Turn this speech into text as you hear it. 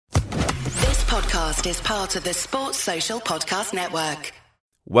podcast is part of the Sports Social Podcast Network.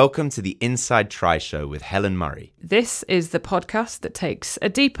 Welcome to the Inside Try Show with Helen Murray. This is the podcast that takes a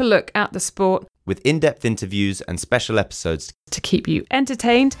deeper look at the sport with in-depth interviews and special episodes to keep you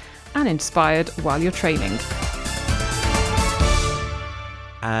entertained and inspired while you're training.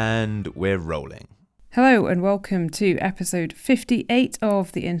 And we're rolling. Hello and welcome to episode 58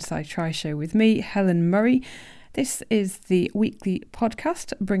 of the Inside Try Show with me, Helen Murray. This is the weekly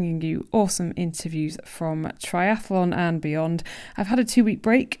podcast bringing you awesome interviews from triathlon and beyond. I've had a 2-week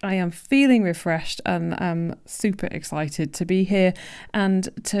break. I am feeling refreshed and I'm super excited to be here and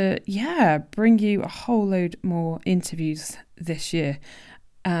to, bring you a whole load more interviews this year.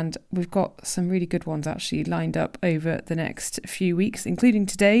 And we've got some really good ones actually lined up over the next few weeks, including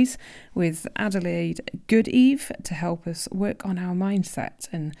today's with Adelaide Goodeve to help us work on our mindset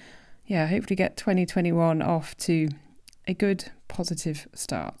and hopefully get 2021 off to a good, positive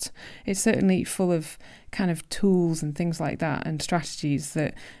start. It's certainly full of kind of tools and things like that and strategies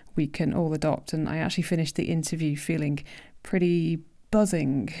that we can all adopt. And I actually finished the interview feeling pretty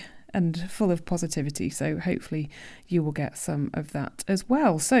buzzing and full of positivity. So hopefully you will get some of that as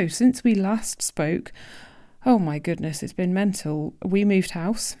well. So since we last spoke, oh my goodness, it's been mental. We moved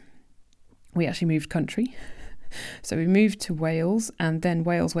house. We actually moved country. So we moved to Wales and then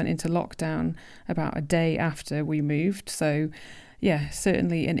Wales went into lockdown about a day after we moved. So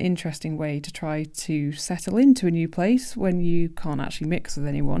certainly an interesting way to try to settle into a new place when you can't actually mix with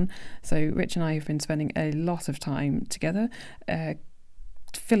anyone. So Rich and I have been spending a lot of time together,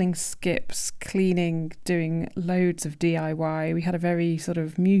 filling skips, cleaning, doing loads of DIY. We had a very sort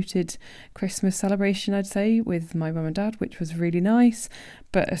of muted Christmas celebration, I'd say, with my mum and dad, which was really nice.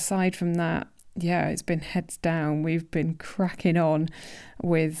 But aside from that, it's been heads down. We've been cracking on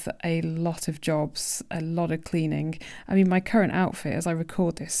with a lot of jobs, a lot of cleaning. I mean, my current outfit as I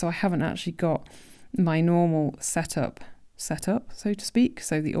record this, so I haven't actually got my normal setup, so to speak.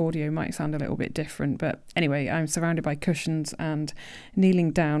 So the audio might sound a little bit different. But anyway, I'm surrounded by cushions and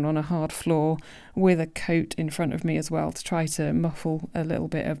kneeling down on a hard floor with a coat in front of me as well to try to muffle a little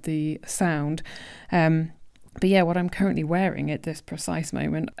bit of the sound. But what I'm currently wearing at this precise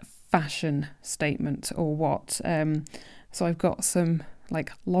moment, fashion statement or what. So I've got some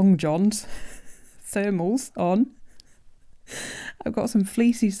like long johns, thermals on. I've got some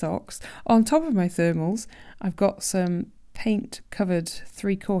fleecy socks. On top of my thermals, I've got some paint covered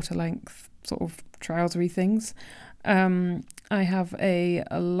 3/4 length sort of trousery things. I have a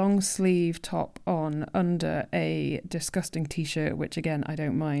long sleeve top on under a disgusting t-shirt, which again, I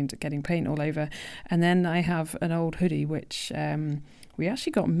don't mind getting paint all over. And then I have an old hoodie, which we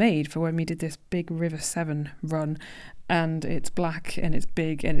actually got made for when we did this big River 7 run. And it's black and it's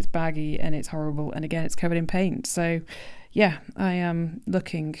big and it's baggy and it's horrible. And again, it's covered in paint. So I am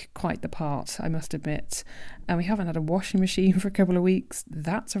looking quite the part, I must admit. And we haven't had a washing machine for a couple of weeks.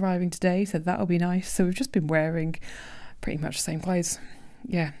 That's arriving today, so that'll be nice. So we've just been wearing pretty much the same clothes.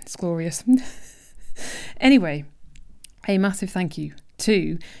 Yeah, it's glorious. Anyway, a massive thank you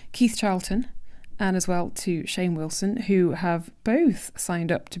to Keith Charlton and as well to Shane Wilson, who have both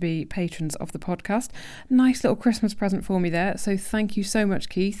signed up to be patrons of the podcast. Nice little Christmas present for me there. So thank you so much,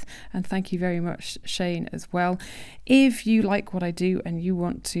 Keith, and thank you very much, Shane, as well. If you like what I do and you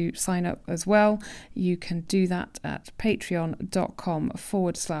want to sign up as well, you can do that at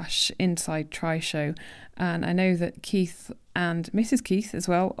patreon.com/Inside Try Show. And I know that Keith and Mrs. Keith as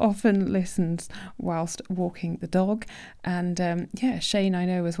well often listens whilst walking the dog. And Shane I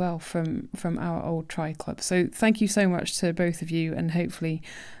know as well from our old Tri Club. So thank you so much to both of you, and hopefully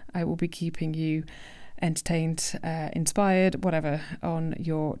I will be keeping you entertained, inspired, whatever, on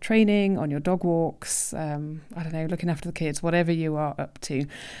your training, on your dog walks, looking after the kids, whatever you are up to.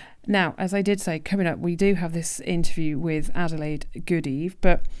 Now, as I did say, coming up, we do have this interview with Adelaide Goodeve,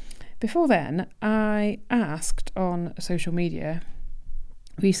 but before then, I asked on social media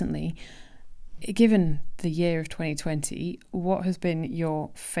recently, given the year of 2020, what has been your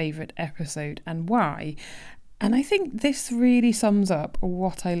favourite episode and why? And I think this really sums up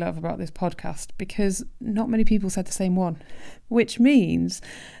what I love about this podcast, because not many people said the same one, which means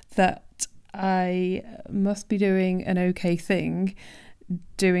that I must be doing an okay thing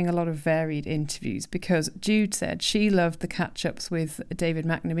doing a lot of varied interviews, because Jude said she loved the catch-ups with David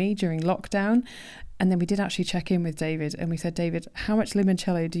McNamee during lockdown, And then we did actually check in with David and we said, David, how much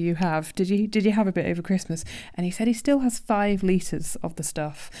limoncello do you have? Did you have a bit over Christmas? And he said he still has 5 litres of the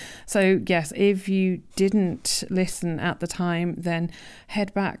stuff. So yes, if you didn't listen at the time, then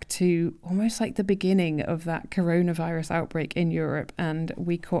head back to almost like the beginning of that coronavirus outbreak in Europe. And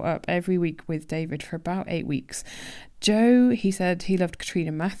we caught up every week with David for about 8 weeks. Joe, he said he loved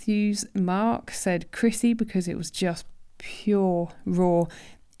Katrina Matthews. Mark said Chrissy because it was just pure, raw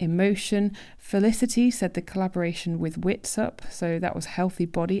emotion. Felicity said the collaboration with Wits Up, so that was Healthy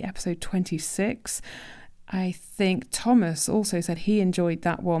Body, episode 26. I think Thomas also said he enjoyed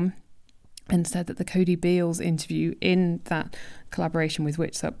that one and said that the Cody Beals interview in that collaboration with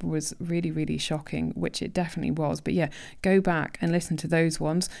Wits Up was really, really shocking, which it definitely was. But yeah, go back and listen to those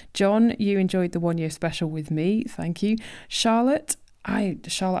ones. John, you enjoyed the 1 year special with me. Thank you. Charlotte,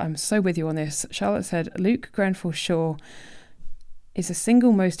 I'm so with you on this. Charlotte said, Luke Grenfell-Shaw is the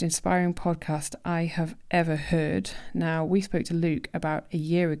single most inspiring podcast I have ever heard. Now, we spoke to Luke about a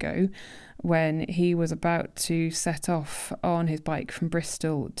year ago when he was about to set off on his bike from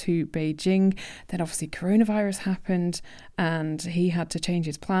Bristol to Beijing. Then obviously coronavirus happened and he had to change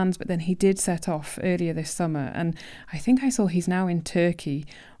his plans, but then he did set off earlier this summer. And I think I saw he's now in Turkey,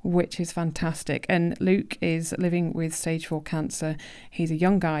 which is fantastic. And Luke is living with stage 4 cancer. He's a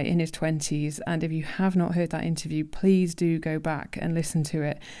young guy in his 20s. And if you have not heard that interview, please do go back and listen to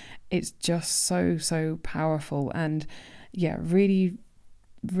it. It's just so powerful. And yeah, really,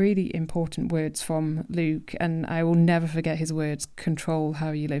 really important words from Luke. And I will never forget his words, control how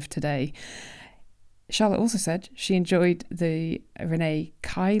you live today. Charlotte also said she enjoyed the Renee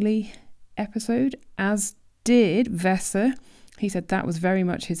Kiley episode, as did Vesa. He said that was very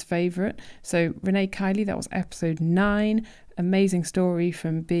much his favourite. So Renee Kiley, that was episode 9. Amazing story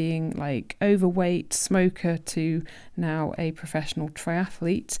from being like overweight smoker to now a professional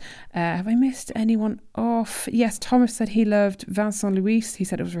triathlete. Have I missed anyone off? Yes, Thomas said he loved Vincent Luis. He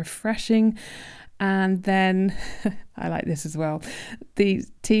said it was refreshing. And then, I like this as well, the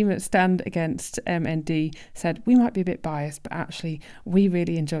team at Stand Against MND said, we might be a bit biased, but actually we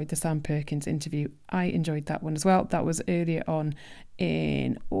really enjoyed the Sam Perkins interview. I enjoyed that one as well. That was earlier on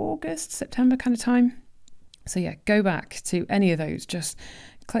in August, September kind of time. So yeah, go back to any of those. Just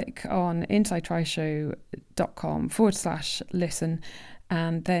click on insidetrishow.com/listen.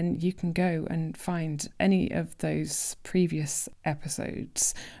 And then you can go and find any of those previous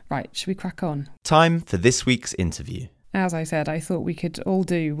episodes. Right, should we crack on? Time for this week's interview. As I said, I thought we could all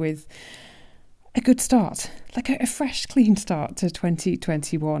do with a good start, like a fresh, clean start to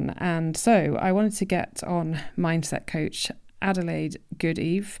 2021. And so I wanted to get on mindset coach Adelaide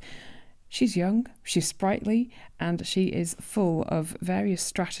Goodeve. She's young, she's sprightly, and she is full of various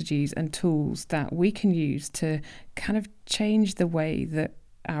strategies and tools that we can use to kind of change the way that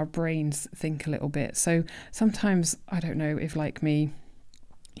our brains think a little bit. So sometimes, I don't know if like me,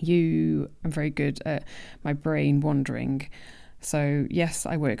 I'm very good at my brain wandering. So yes,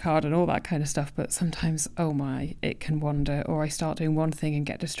 I work hard and all that kind of stuff, but sometimes, oh my, it can wander, or I start doing one thing and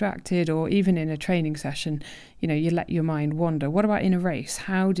get distracted, or even in a training session, you let your mind wander. What about in a race?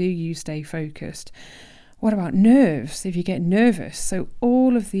 How do you stay focused? What about nerves, if you get nervous? So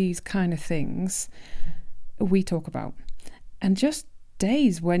all of these kind of things we talk about. And just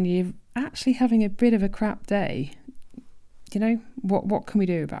days when you're actually having a bit of a crap day, what can we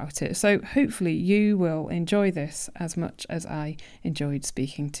do about it? So hopefully you will enjoy this as much as I enjoyed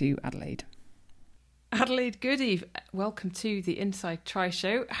speaking to Adelaide. Adelaide Goodeve, welcome to the Inside Tri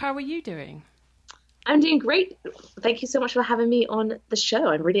Show. How are you doing? I'm doing great. Thank you so much for having me on the show.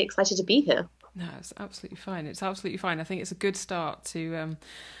 I'm really excited to be here. No, it's absolutely fine. It's absolutely fine. I think it's a good start to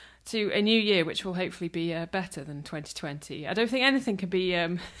a new year, which will hopefully be better than 2020. I don't think anything can be...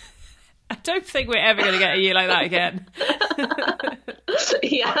 I don't think we're ever going to get a year like that again.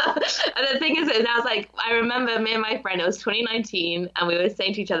 Yeah. And the thing is, I remember me and my friend, it was 2019, and we were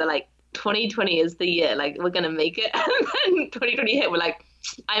saying to each other, 2020 is the year, we're going to make it. And then 2020 hit, we're like,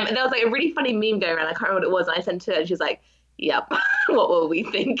 there was a really funny meme going around, I can't remember what it was, and I sent it to her, and she was like, yep, what were we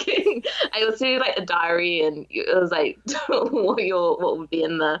thinking? I also do a diary, and it was what would be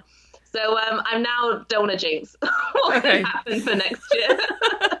in there. So I'm now don't want to jinx what can happen for next year.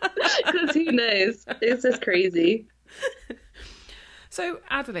 Because who knows? It's just crazy. So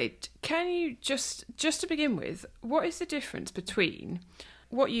Adelaide, can you just to begin with, what is the difference between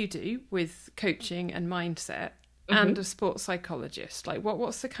what you do with coaching and mindset and a sports psychologist?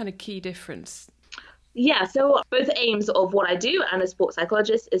 What's the kind of key difference? Yeah, so both aims of what I do and a sports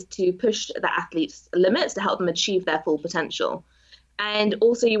psychologist is to push the athletes' limits to help them achieve their full potential. And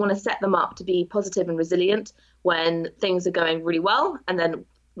also you want to set them up to be positive and resilient when things are going really well, and then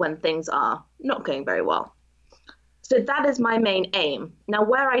when things are not going very well. So that is my main aim. Now,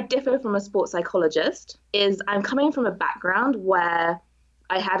 where I differ from a sports psychologist is I'm coming from a background where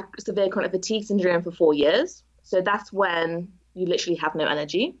I had severe chronic fatigue syndrome for 4 years. So that's when you literally have no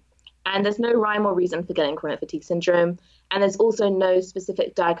energy. And there's no rhyme or reason for getting chronic fatigue syndrome. And there's also no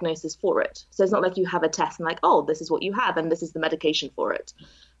specific diagnosis for it. So it's not like you have a test and like, oh, this is what you have and this is the medication for it.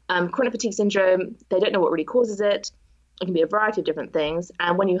 Chronic fatigue syndrome, they don't know what really causes it. It can be a variety of different things.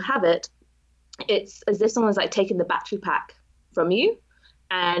 And when you have it, it's as if someone's like taking the battery pack from you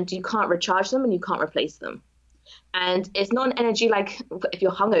and you can't recharge them and you can't replace them. And it's not an energy like if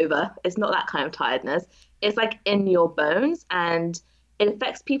you're hungover, it's not that kind of tiredness. It's like in your bones, and it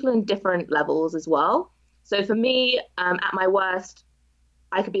affects people in different levels as well. So for me, at my worst,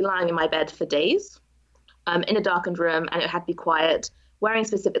 I could be lying in my bed for days in a darkened room, and it had to be quiet, wearing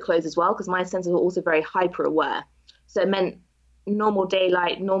specific clothes as well, because my senses were also very hyper aware. So it meant normal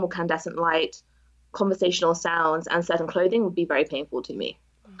daylight, normal incandescent light, conversational sounds, and certain clothing would be very painful to me.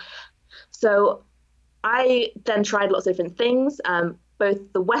 So I then tried lots of different things.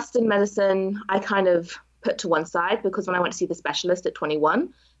 Both the Western medicine I kind of put to one side, because when I went to see the specialist at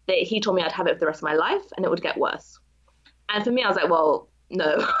 21, he told me I'd have it for the rest of my life and it would get worse. And for me, I was like, well,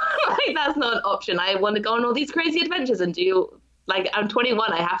 no, like, that's not an option. I want to go on all these crazy adventures and do, like, I'm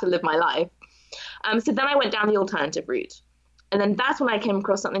 21, I have to live my life. So then I went down the alternative route. And then that's when I came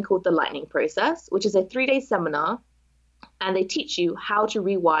across something called the Lightning Process, which is a 3-day seminar. And they teach you how to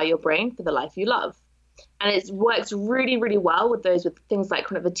rewire your brain for the life you love. And it works really, really well with those with things like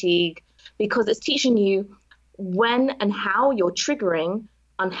chronic fatigue, because it's teaching you when and how you're triggering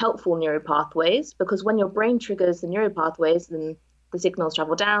unhelpful neuropathways. Because when your brain triggers the neuropathways, then the signals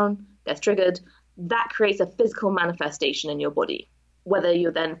travel down, gets triggered. That creates a physical manifestation in your body. Whether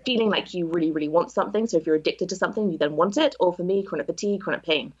you're then feeling like you really, really want something. So if you're addicted to something, you then want it. Or for me, chronic fatigue, chronic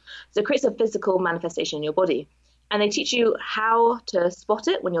pain. So it creates a physical manifestation in your body. And they teach you how to spot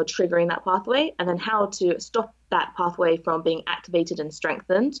it when you're triggering that pathway, and then how to stop that pathway from being activated and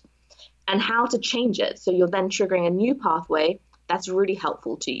strengthened, and how to change it. So you're then triggering a new pathway that's really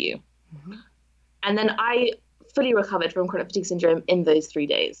helpful to you. Mm-hmm. And then I fully recovered from chronic fatigue syndrome in those 3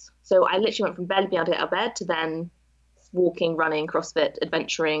 days. So I literally went from barely being able to get out of bed to then walking, running, CrossFit,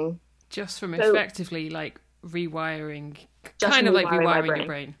 adventuring. Just from effectively like rewiring, kind of like rewiring your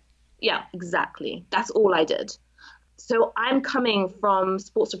brain. Yeah, exactly. That's all I did. So I'm coming from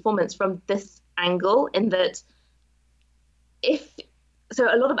sports performance from this angle, in that so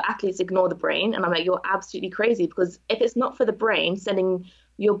a lot of athletes ignore the brain, and I'm like, you're absolutely crazy, because if it's not for the brain sending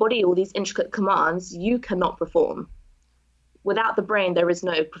your body all these intricate commands, you cannot perform. Without the brain, there is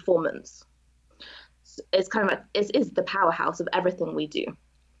no performance. It's kind of like, it is the powerhouse of everything we do.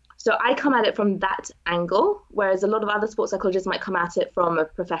 So I come at it from that angle, whereas a lot of other sports psychologists might come at it from a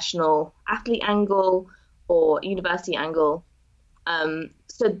professional athlete angle or university angle.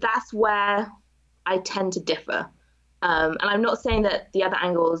 So that's where I tend to differ. And I'm not saying that the other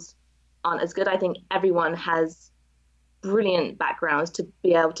angles aren't as good. I think everyone has brilliant backgrounds to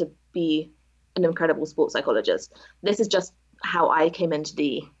be able to be an incredible sports psychologist. This is just how I came into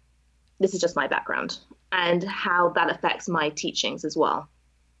this is just my background and how that affects my teachings as well.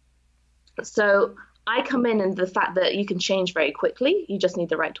 So I come in the fact that you can change very quickly. You just need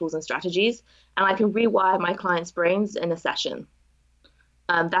the right tools and strategies. And I can rewire my clients' brains in a session.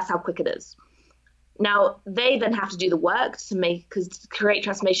 That's how quick it is. Now, they then have to do the work because to create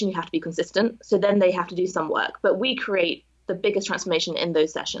transformation, you have to be consistent. So then they have to do some work. But we create the biggest transformation in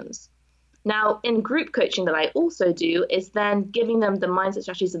those sessions. Now, in group coaching that I also do is then giving them the mindset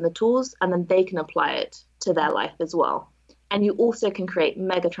strategies and the tools, and then they can apply it to their life as well. And you also can create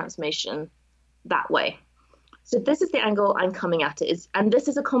mega transformation that way. So this is the angle I'm coming at it, and this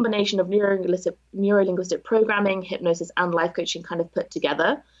is a combination of neuro-linguistic programming, hypnosis, and life coaching kind of put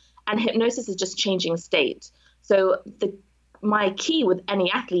together. And hypnosis is just changing state. So my key with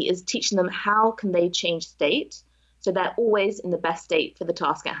any athlete is teaching them how can they change state so they're always in the best state for the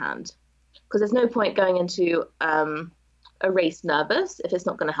task at hand. Because there's no point going into a race nervous if it's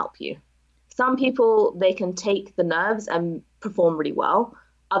not going to help you. Some people, they can take the nerves and perform really well.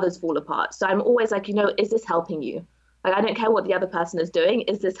 Others fall apart. So I'm always like, is this helping you? Like, I don't care what the other person is doing.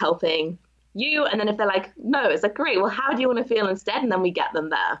 Is this helping you? And then if they're like, no, it's like, great. Well, how do you want to feel instead? And then we get them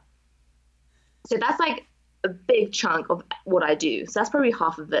there. So that's like a big chunk of what I do. So that's probably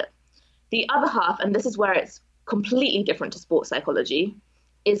half of it. The other half, and this is where it's completely different to sports psychology,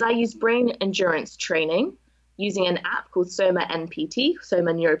 is I use brain endurance training using an app called Soma NPT,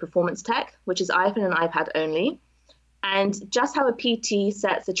 Soma Neuro Performance Tech, which is iPhone and iPad only. And just how a PT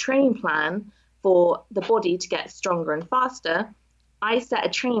sets a training plan for the body to get stronger and faster, I set a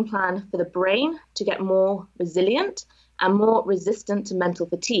training plan for the brain to get more resilient and more resistant to mental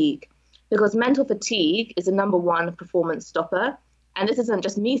fatigue, because mental fatigue is the number one performance stopper. And this isn't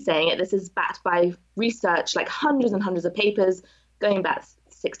just me saying it, this is backed by research, like hundreds and hundreds of papers going back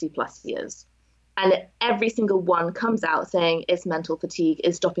 60 plus years. And every single one comes out saying it's mental fatigue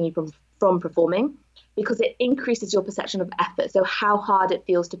is stopping you from performing, because it increases your perception of effort. So how hard it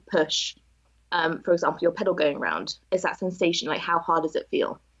feels to push, for example, your pedal going round. It's that sensation, like how hard does it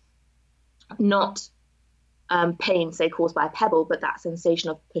feel? Not pain, say, caused by a pebble, but that sensation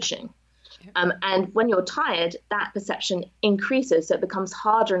of pushing. And when you're tired, that perception increases, so it becomes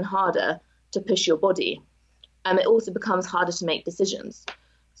harder and harder to push your body. It also becomes harder to make decisions.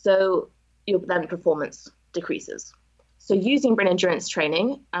 So your then performance decreases. So using brain endurance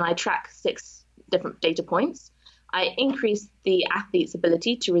training, and I track 6 different data points, I increase the athlete's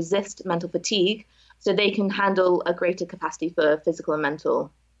ability to resist mental fatigue so they can handle a greater capacity for physical and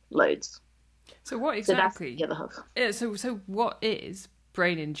mental loads. So what exactly? So that's the other half. Yeah, so what is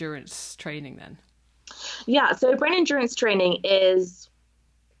brain endurance training then? Yeah, so brain endurance training is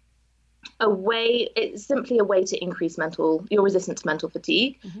it's simply a way to increase your resistance to mental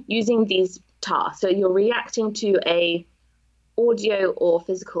fatigue using these tasks. So you're reacting to a audio or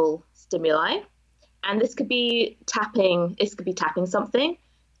physical stimuli, and this could be tapping something.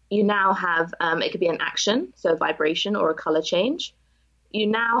 You now have, it could be an action, so a vibration or a color change. You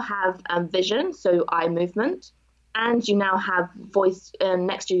now have vision, so eye movement, and you now have voice, and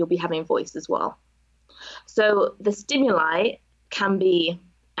next year you'll be having voice as well. So the stimuli can be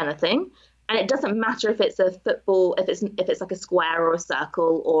anything, and it doesn't matter if it's a football, if it's like a square or a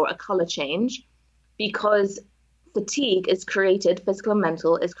circle or a color change, because fatigue is created, physical and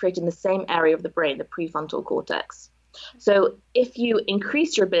mental, is created in the same area of the brain, the prefrontal cortex. So if you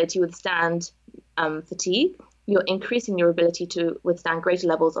increase your ability to withstand fatigue, you're increasing your ability to withstand greater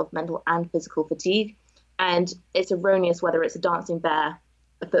levels of mental and physical fatigue. And it's erroneous whether it's a dancing bear,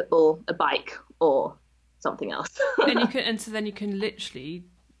 a football, a bike, or something else. And so then you can literally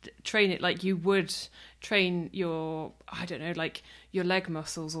train it like you would train your, I don't know, like your leg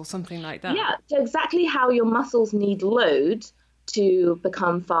muscles or something like that. Yeah, so exactly how your muscles need load to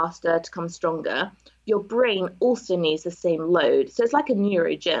become faster, to become stronger, your brain also needs the same load. So it's like a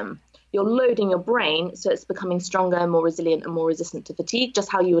neuro gym. You're loading your brain so it's becoming stronger and more resilient and more resistant to fatigue,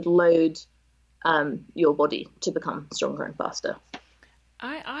 just how you would load your body to become stronger and faster.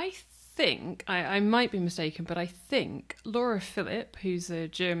 I think, I might be mistaken, but I think Laura Philipp, who's a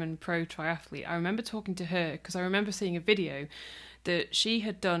German pro triathlete, I remember talking to her because I remember seeing a video that she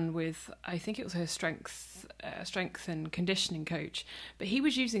had done with, I think it was her strength and conditioning coach, but he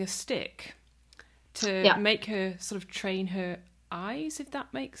was using a stick to make her sort of train her eyes, if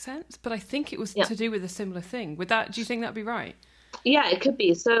that makes sense. But I think it was to do with a similar thing. Do you think that'd be right? Yeah, it could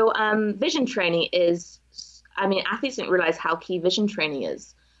be. So vision training athletes don't realize how key vision training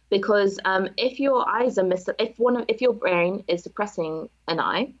is, because if your eyes are if your brain is suppressing an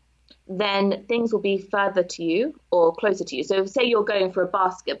eye, then things will be further to you or closer to you. So say you're going for a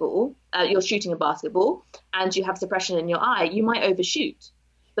basketball, you're shooting a basketball and you have suppression in your eye, you might overshoot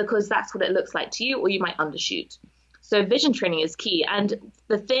because that's what it looks like to you, or you might undershoot. So vision training is key. And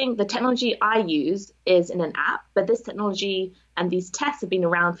the technology I use is in an app, but this technology and these tests have been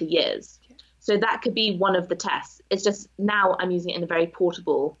around for years. So that could be one of the tests. It's just now I'm using it in a very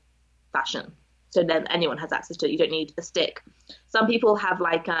portable fashion. So then anyone has access to it. You don't need a stick. Some people have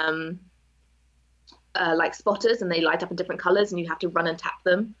like spotters, and they light up in different colors and you have to run and tap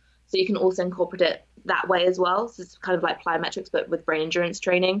them. So you can also incorporate it that way as well. So it's kind of like plyometrics, but with brain endurance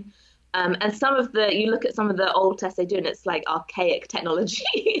training. And you look at some of the old tests they do, and it's like archaic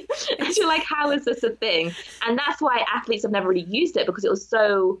technology. And you're like, how is this a thing? And that's why athletes have never really used it, because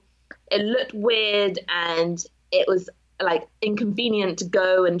it looked weird and it was like inconvenient to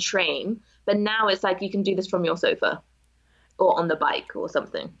go and train. But now it's like you can do this from your sofa or on the bike or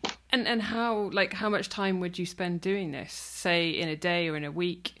something. And how much time would you spend doing this, say in a day or in a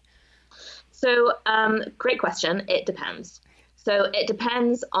week? So great question. It depends. So it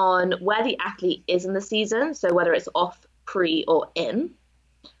depends on where the athlete is in the season, so whether it's off, pre, or in.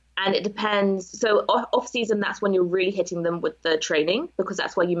 And it depends. So off season, that's when you're really hitting them with the training, because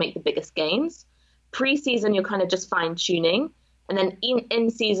that's where you make the biggest gains. Pre-season, you're kind of just fine tuning. And then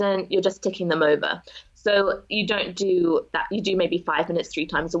in season, you're just ticking them over. So you don't do that. You do maybe 5 minutes 3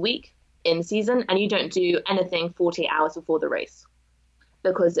 times a week in season, and you don't do anything 48 hours before the race,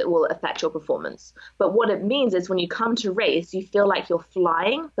 because it will affect your performance. But what it means is when you come to race, you feel like you're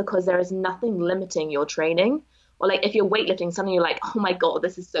flying, because there is nothing limiting your training. Or like if you're weightlifting, suddenly you're like, oh my God,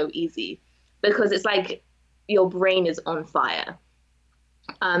 this is so easy. Because it's like your brain is on fire.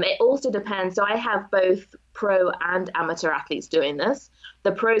 It also depends. So I have both pro and amateur athletes doing this.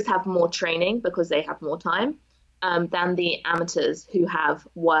 The pros have more training because they have more time than the amateurs who have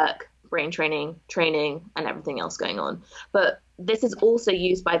work, brain training, and everything else going on. But this is also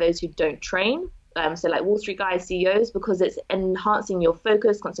used by those who don't train. So like Wall Street guys, CEOs, because it's enhancing your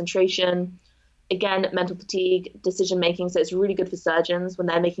focus, concentration, again, mental fatigue, decision making. So it's really good for surgeons when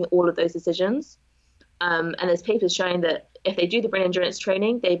they're making all of those decisions. And there's papers showing that if they do the brain endurance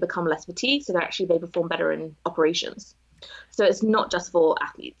training, they become less fatigued. So they perform better in operations. So it's not just for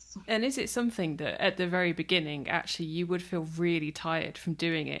athletes. And is it something that at the very beginning, actually, you would feel really tired from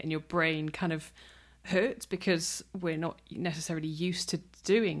doing it and your brain kind of hurts because we're not necessarily used to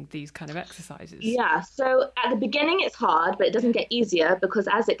doing these kind of exercises? Yeah, so at the beginning it's hard, but it doesn't get easier because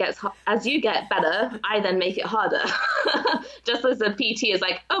as you get better, I then make it harder. Just as the PT is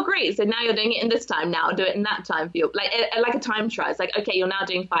like, oh great, so now you're doing it in this time, now do it in that time for you. Like a time trial. It's like, okay, you're now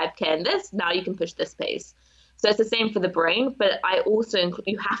doing 5K in this, now you can push this pace. So it's the same for the brain, but I also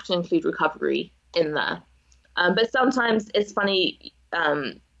you have to include recovery in there. But sometimes it's funny,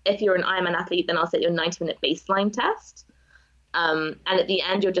 if you're an Ironman athlete, then I'll set your 90-minute baseline test. And at the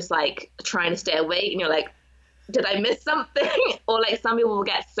end, you're just like trying to stay awake and you're like, did I miss something? Or like some people will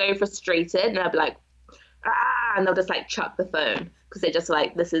get so frustrated and they'll be like, and they'll just like chuck the phone because they're just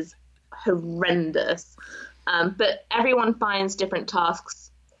like, this is horrendous. But everyone finds different tasks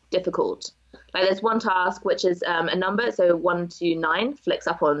difficult. Like there's one task which is a number, so 1 to 9 flicks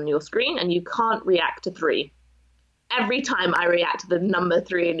up on your screen and you can't react to 3. Every time I react to the number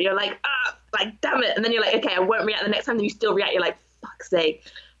 3 and you're like, damn it. And then you're like, okay, I won't react the next time. Then you still react. You're like, fuck's sake.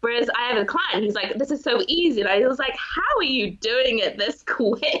 Whereas I have a client, he's like, this is so easy. And I was like, how are you doing it this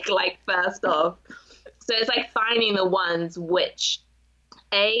quick? Like first off. So it's like finding the ones which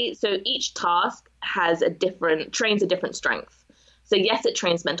so each task trains a different strength. So yes, it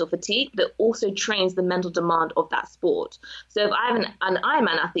trains mental fatigue, but it also trains the mental demand of that sport. So if I have an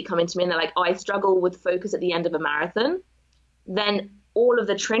Ironman athlete coming to me and they're like, oh, I struggle with focus at the end of a marathon, then all of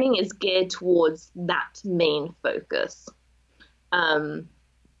the training is geared towards that main focus. But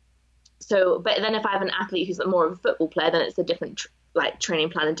then if I have an athlete who's more of a football player, then it's a different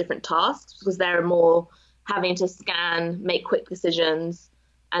training plan and different tasks because they're more having to scan, make quick decisions,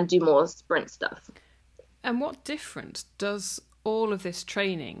 and do more sprint stuff. And what difference does all of this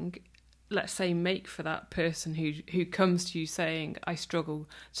training, let's say, make for that person who comes to you saying, I struggle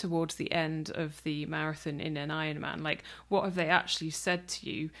towards the end of the marathon in an Ironman? Like, what have they actually said to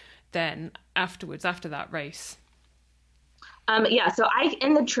you then afterwards, after that race? So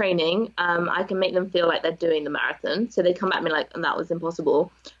in the training, I can make them feel like they're doing the marathon. So they come at me like, and that was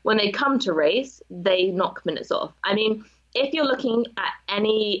impossible. When they come to race, they knock minutes off. I mean, if you're looking at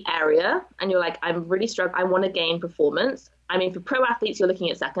any area and you're like, I'm really struggling, I want to gain performance. I mean, for pro athletes, you're looking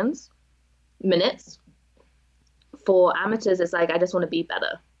at seconds, minutes. For amateurs, it's like, I just want to be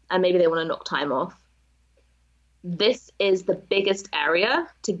better. And maybe they want to knock time off. This is the biggest area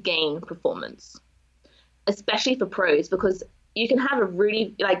to gain performance, especially for pros, because you can have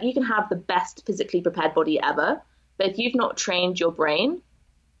you can have the best physically prepared body ever. But if you've not trained your brain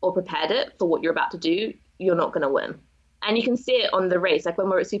or prepared it for what you're about to do, you're not going to win. And you can see it on the race. Like when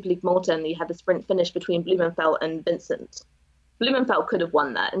we were at Super League Malta and you had the sprint finish between Blumenfeld and Vincent. Blumenfeld could have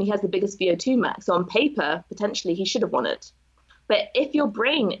won that, and he has the biggest VO2 max. So on paper, potentially he should have won it. But if your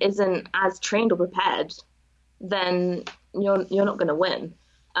brain isn't as trained or prepared, then you're not going to win.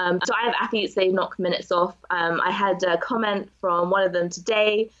 So I have athletes, they knock minutes off. I had a comment from one of them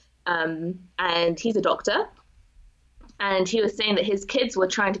today, and he's a doctor. And he was saying that his kids were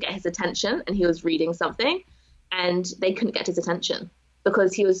trying to get his attention, and he was reading something, and they couldn't get his attention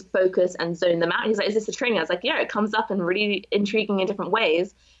because he was focused and zoned them out. He's like, is this a training? I was like, yeah, it comes up in really intriguing in different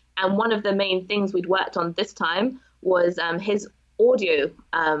ways. And one of the main things we'd worked on this time was his audio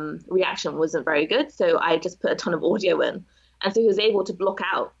reaction wasn't very good. So I just put a ton of audio in. And so he was able to block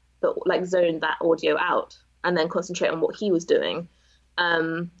out, zone that audio out and then concentrate on what he was doing.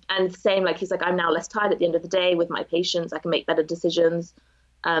 And same, he's like, I'm now less tired at the end of the day with my patients. I can make better decisions.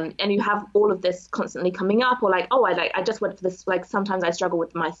 And you have all of this constantly coming up, or I just went for this. Sometimes I struggle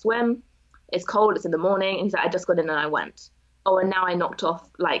with my swim. It's cold. It's in the morning. And he's like, I just got in and I went. Oh, and now I knocked off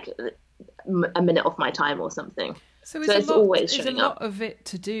a minute off my time or something. So it's always showing up. Is a lot of it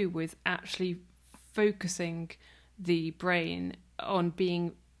to do with actually focusing the brain on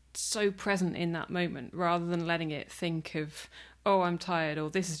being so present in that moment rather than letting it think of, oh, I'm tired, or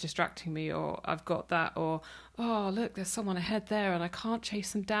this is distracting me, or I've got that, or, oh, look, there's someone ahead there and I can't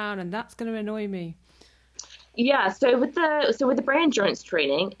chase them down and that's going to annoy me. Yeah, so with the brain endurance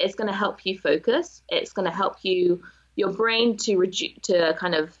training, it's going to help you focus. It's going to help you your brain to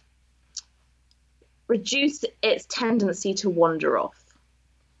kind of reduce its tendency to wander off.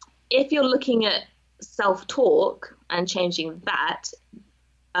 If you're looking at self-talk and changing that,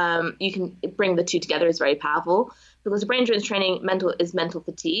 you can bring the two together is very powerful, because brain endurance training is mental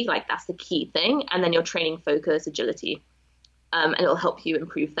fatigue, like that's the key thing, and then you're training focus, agility, and it'll help you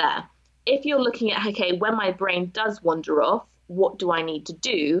improve there. If you're looking at, okay, when my brain does wander off, what do I need to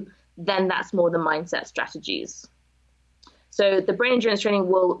do? Then that's more the mindset strategies. So the brain endurance training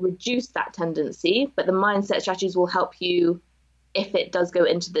will reduce that tendency, but the mindset strategies will help you if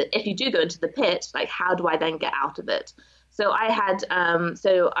you do go into the pit, like how do I then get out of it? So I had,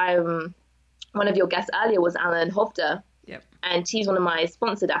 one of your guests earlier was Alan Hovda. Yep. And he's one of my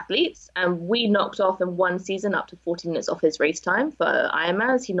sponsored athletes. And we knocked off in one season up to 40 minutes off his race time for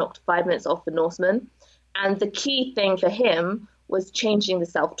Ironmans. He knocked 5 minutes off for Norseman. And the key thing for him was changing the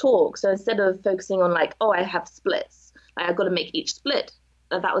self-talk. So instead of focusing on like, oh, I have splits, like I've got to make each split.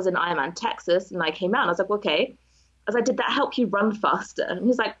 That was in Ironman Texas. And I came out and I was like, okay. I was like, did that help you run faster? And he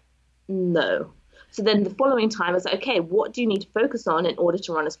was like, no. So then the following time I was like, okay, what do you need to focus on in order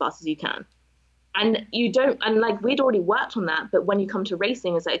to run as fast as you can? And like we'd already worked on that, but when you come to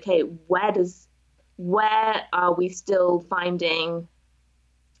racing, it's like, okay, where are we still finding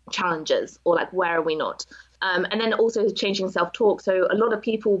challenges, or like where are we not? And then also changing self-talk. So a lot of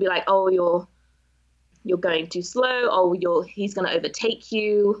people will be like, oh, you're going too slow, oh, he's going to overtake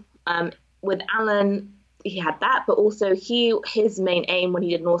you. With Alan, he had that, but also his main aim when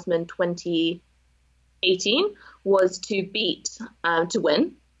he did Norseman 2018 was to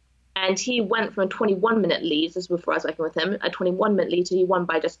win. And he went from a 21-minute lead, this was before I was working with him, a 21-minute lead, so he won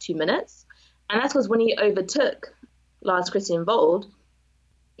by just 2 minutes. And that's because when he overtook Lars Christian Vold,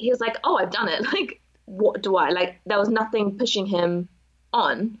 he was like, oh, I've done it. Like, what do I? Like, there was nothing pushing him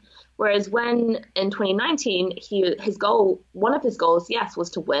on. Whereas when in 2019, one of his goals, yes, was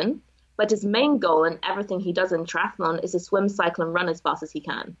to win. But his main goal in everything he does in triathlon is to swim, cycle, and run as fast as he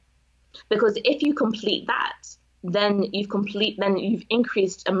can. Because if you complete that, then you've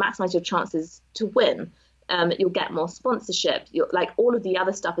increased and maximized your chances to win. You'll get more sponsorship. Like all of the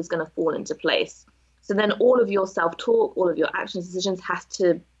other stuff is going to fall into place. So then all of your self-talk, all of your actions, decisions has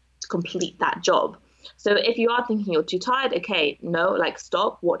to complete that job. So if you are thinking you're too tired, okay, no, like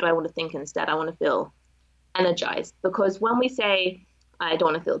stop. What do I want to think instead? I want to feel energized. Because when we say, I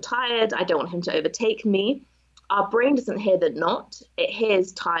don't want to feel tired, I don't want him to overtake me, our brain doesn't hear the not. It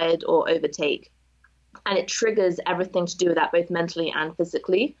hears tired or overtake. And it triggers everything to do with that, both mentally and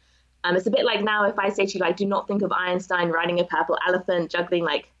physically. It's a bit like now if I say to you, like, do not think of Einstein riding a purple elephant, juggling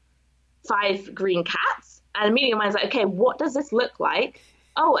like 5 green cats. And immediately your mind's like, okay, what does this look like?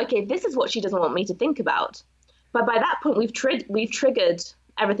 Oh, okay, this is what she doesn't want me to think about. But by that point, we've triggered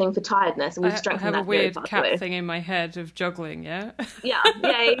everything for tiredness, and we've strengthened that. I have a weird cat thing in my head of juggling, yeah? Yeah.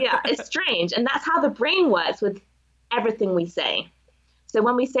 It's strange. And that's how the brain works with everything we say. So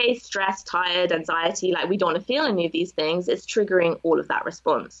when we say stress, tired, anxiety, like we don't want to feel any of these things, it's triggering all of that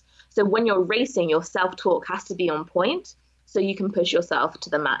response. So when you're racing, your self-talk has to be on point so you can push yourself to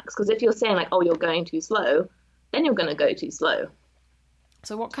the max. Because if you're saying like, oh, you're going too slow, then you're going to go too slow.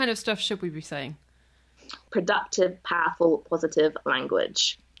 So what kind of stuff should we be saying? Productive, powerful, positive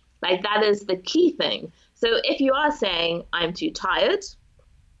language. Like that is the key thing. So if you are saying, I'm too tired,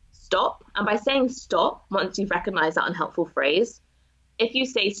 stop. And by saying stop, once you've recognized that unhelpful phrase, if you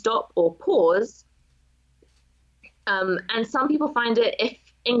say stop or pause, and some people find it, if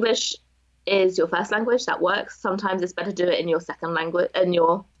English is your first language, that works. Sometimes it's better to do it in your second language,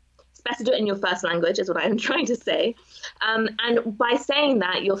 it's better to do it in your first language is what I'm trying to say. And by saying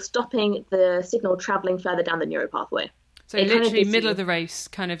that, you're stopping the signal traveling further down the neural pathway. So literally middle of the race,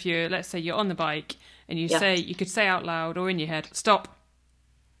 kind of let's say you're on the bike and you could say out loud or in your head, stop.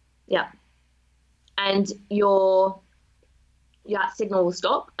 Yeah. And that signal will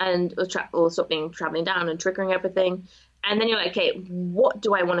stop and will stop traveling down and triggering everything. And then you're like, okay, what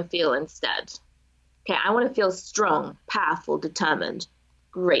do I want to feel instead? Okay, I want to feel strong, powerful, determined.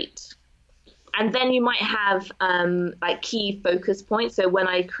 Great. And then you might have like key focus points. So when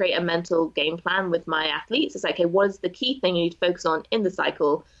I create a mental game plan with my athletes, it's like, okay, what is the key thing you need to focus on in the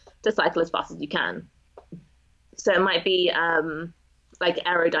cycle to cycle as fast as you can? So it might be like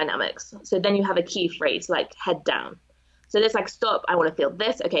aerodynamics. So then you have a key phrase like head down. So there's like, stop, I want to feel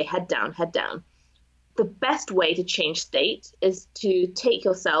this. Okay, head down, head down. The best way to change state is to take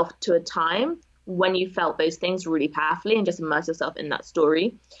yourself to a time when you felt those things really powerfully and just immerse yourself in that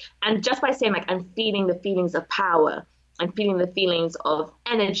story. And just by saying like, I'm feeling the feelings of power, I'm feeling the feelings of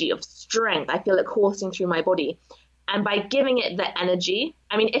energy, of strength, I feel it coursing through my body. And by giving it the energy,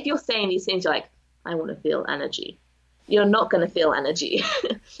 I mean, if you're saying these things, you're like, I want to feel energy. you're not going to feel energy.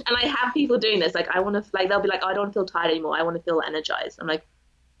 And I have people doing this, like, I want to, like, they'll be like, oh, I don't feel tired anymore, I want to feel energized. I'm like,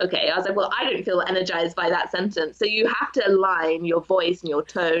 okay. I was like, well, I don't feel energized by that sentence. So you have to align your voice and your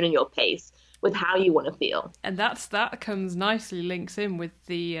tone and your pace with how you want to feel. And that comes nicely, links in with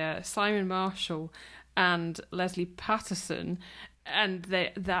the Simon Marshall and Leslie Patterson, and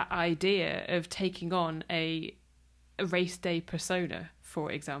that idea of taking on a race day persona,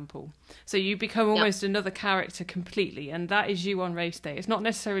 for example. So you become almost another character completely, and that is you on race day. It's not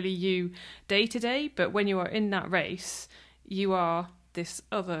necessarily you day to day, but when you are in that race, you are this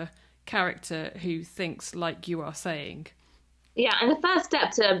other character who thinks like you are saying. Yeah, and the first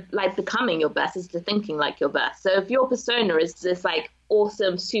step to like becoming your best is to thinking like your best. So if your persona is this like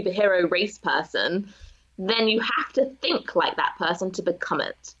awesome superhero race person, then you have to think like that person to become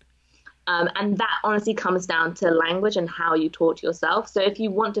it. And that honestly comes down to language and how you talk to yourself. So if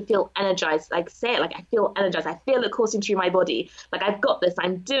you want to feel energized, like say it, like, I feel energized, I feel it coursing through my body, like, I've got this,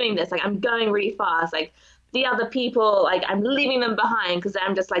 I'm doing this, like, I'm going really fast, like, the other people, like, I'm leaving them behind because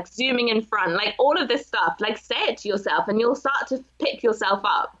I'm just like zooming in front, like, all of this stuff, like, say it to yourself and you'll start to pick yourself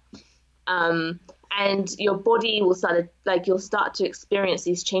up. And your body will start to, like, you'll start to experience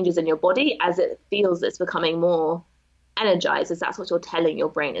these changes in your body as it feels it's becoming more energized, as that's what you're telling your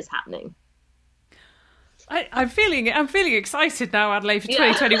brain is happening. I'm feeling excited now, Adelaide, for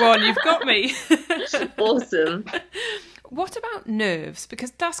 2021. You've got me. Awesome. What about nerves?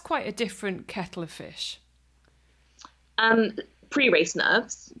 Because that's quite a different kettle of fish. Pre-race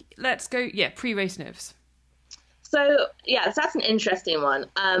nerves. Let's go. Yeah, pre-race nerves. So that's an interesting one.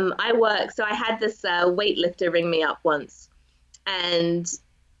 I had this weightlifter ring me up once, and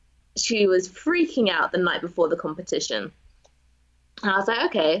she was freaking out the night before the competition. And I was like,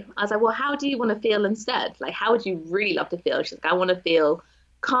 okay. I was like, well, how do you want to feel instead? Like, how would you really love to feel? She's like, I want to feel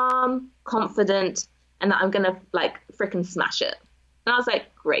calm, confident, and that I'm going to like freaking smash it. And I was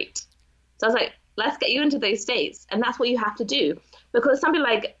like, great. So I was like, let's get you into those states. And that's what you have to do. Because something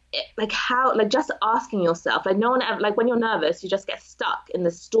like how, like, just asking yourself, like, no one ever, like, when you're nervous, you just get stuck in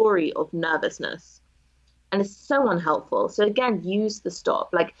the story of nervousness. And it's so unhelpful. So again, use the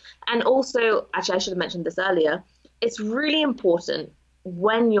stop. Like, and also, actually, I should have mentioned this earlier. It's really important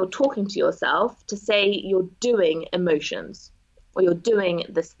when you're talking to yourself to say you're doing emotions or you're doing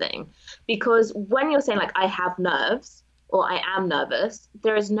this thing. Because when you're saying, like, I have nerves or I am nervous,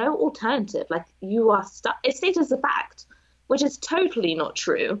 there is no alternative. Like, you are stuck. It's stated as a fact, which is totally not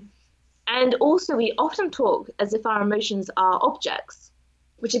true. And also, we often talk as if our emotions are objects,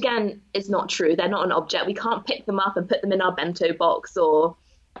 which again is not true. They're not an object. We can't pick them up and put them in our bento box or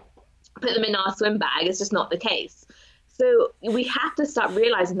put them in our swim bag. It's just not the case. So we have to start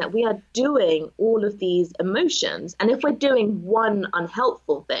realizing that we are doing all of these emotions. And if we're doing one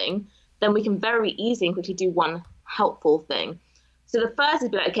unhelpful thing, then we can very easily and quickly do one helpful thing. So the first is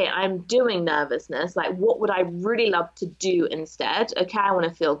be like, okay, I'm doing nervousness. Like, what would I really love to do instead? Okay, I want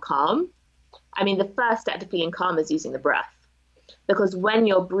to feel calm. I mean, the first step to feeling calm is using the breath. Because when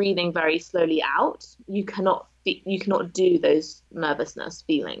you're breathing very slowly out, you cannot do those nervousness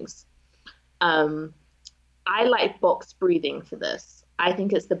feelings. I like box breathing for this. I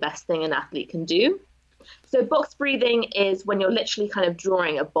think it's the best thing an athlete can do. So box breathing is when you're literally kind of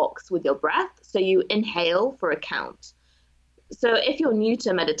drawing a box with your breath. So you inhale for a count. So if you're new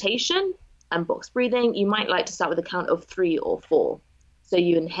to meditation and box breathing, you might like to start with a count of 3 or 4. So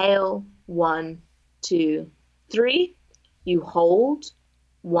you inhale, 1, 2, 3. You hold,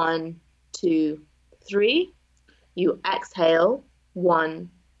 1, 2, 3. You exhale, 1,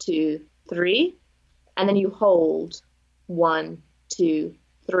 2, 3. And then you hold, 1, 2,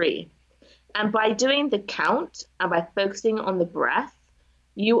 3. And by doing the count and by focusing on the breath,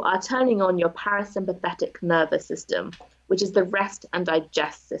 you are turning on your parasympathetic nervous system, which is the rest and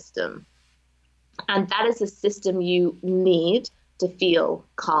digest system. And that is the system you need to feel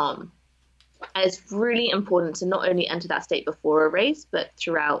calm. And it's really important to not only enter that state before a race, but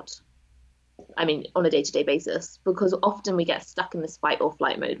throughout, I mean, on a day-to-day basis, because often we get stuck in this fight or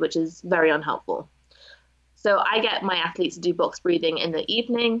flight mode, which is very unhelpful. So I get my athletes to do box breathing in the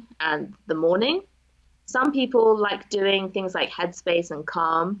evening and the morning. Some people like doing things like Headspace and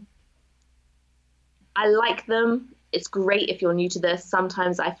Calm. I like them. It's great if you're new to this.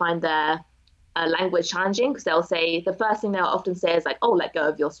 Sometimes I find their language challenging because they'll say, the first thing they'll often say is like, oh, let go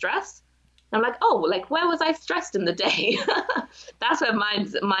of your stress. And I'm like, oh, like, where was I stressed in the day? That's where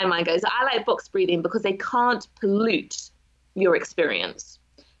my mind goes. I like box breathing because they can't pollute your experience.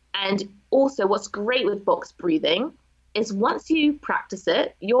 And also what's great with box breathing is once you practice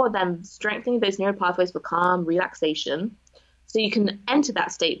it, you're then strengthening those neural pathways for calm, relaxation. So you can enter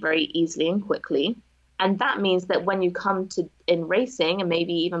that state very easily and quickly. And that means that when you come to in racing, and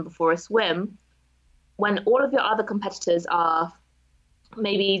maybe even before a swim, when all of your other competitors are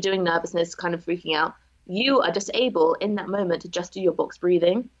maybe doing nervousness, kind of freaking out, you are just able in that moment to just do your box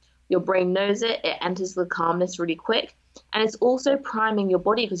breathing. Your brain knows it enters the calmness really quick. And it's also priming your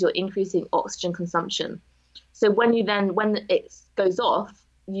body because you're increasing oxygen consumption. So when it goes off,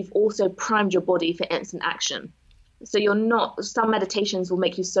 you've also primed your body for instant action. So some meditations will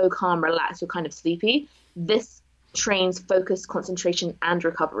make you so calm, relaxed, you're kind of sleepy. This trains focus, concentration, and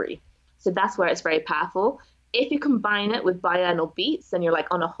recovery. So that's where it's very powerful. If you combine it with binaural beats, then you're like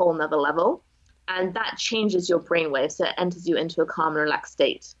on a whole nother level. And that changes your brainwave, so it enters you into a calm and relaxed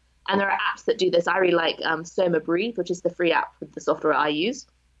state. And there are apps that do this. I really like Soma Breathe, which is the free app with the software I use.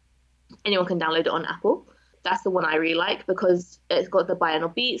 Anyone can download it on Apple. That's the one I really like because it's got the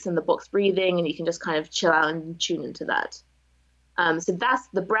binaural beats and the box breathing, and you can just kind of chill out and tune into that. So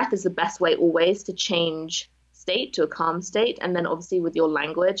the breath is the best way always to change state to a calm state. And then obviously with your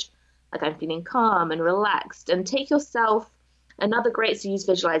language, like I'm feeling calm and relaxed. And take yourself, another great is to use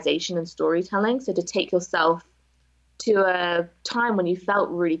visualization and storytelling. So to take yourself to a time when you felt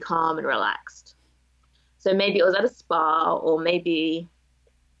really calm and relaxed. So maybe it was at a spa, or maybe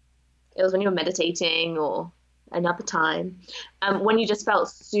it was when you were meditating, or another time, when you just felt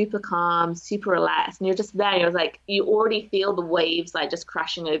super calm, super relaxed, and you're just there, and you're like, you already feel the waves like just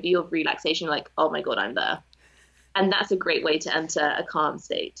crashing over you of relaxation. You're like, oh my God, I'm there. And that's a great way to enter a calm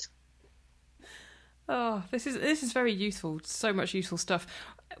state. Oh, this is very useful. So much useful stuff.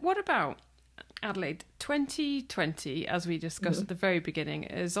 What about Adelaide? 2020, as we discussed at the very beginning,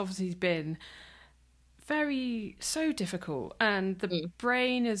 has obviously been so difficult, and the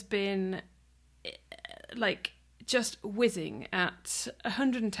brain has been like just whizzing at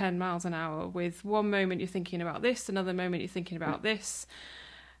 110 miles an hour, with one moment you're thinking about this, another moment you're thinking about this.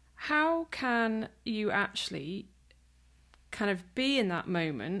 How can you actually kind of be in that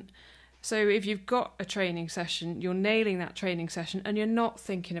moment? So if you've got a training session, you're nailing that training session and you're not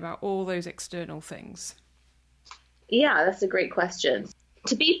thinking about all those external things. Yeah, that's a great question.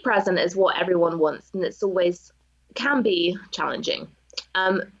 To be present is what everyone wants, and it's always can be challenging.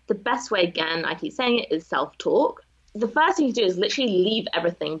 The best way, again, I keep saying it, is self-talk. The first thing you do is literally leave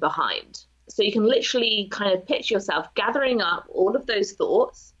everything behind. So you can literally kind of picture yourself gathering up all of those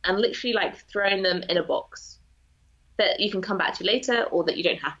thoughts and literally like throwing them in a box that you can come back to later, or that you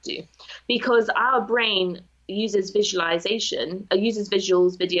don't have to. Because our brain uses visualization, uses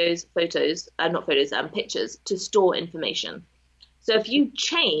visuals, videos, photos, pictures to store information. So if you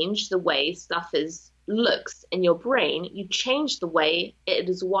change the way stuff looks in your brain, you change the way it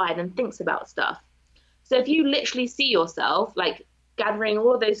is wired and thinks about stuff. So if you literally see yourself like gathering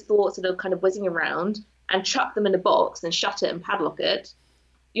all of those thoughts that are kind of whizzing around and chuck them in a box and shut it and padlock it,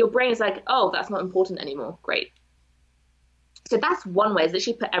 your brain is like, oh, that's not important anymore. Great. So that's one way, is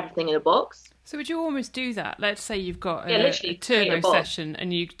literally put everything in a box. So would you almost do that? Let's say you've got a turbo session,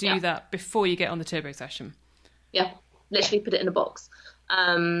 and you do that before you get on the turbo session. Yeah. Literally put it in a box.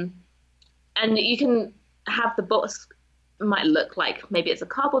 And you can have the box, might look like, maybe it's a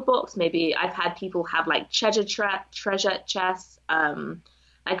cardboard box. Maybe I've had people have like treasure chests,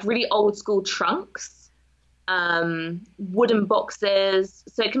 like really old school trunks, wooden boxes.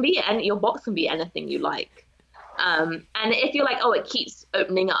 So it can be, your box can be anything you like. And if you're like, oh, it keeps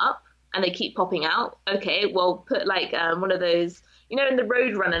opening up and they keep popping out. Okay, well, put like one of those, in the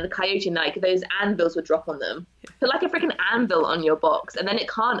Roadrunner, the Coyote, like those anvils would drop on them. Put like a freaking anvil on your box, and then it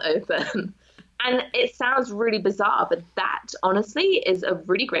can't open. And it sounds really bizarre, but that honestly is a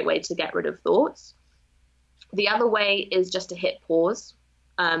really great way to get rid of thoughts. The other way is just to hit pause.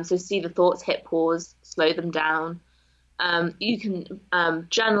 So see the thoughts, hit pause, slow them down. You can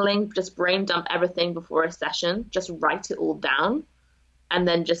journaling, just brain dump everything before a session, just write it all down, and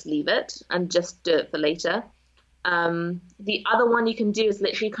then just leave it and just do it for later. The other one you can do is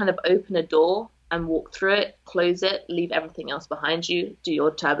literally kind of open a door and walk through it, close it, leave everything else behind you, do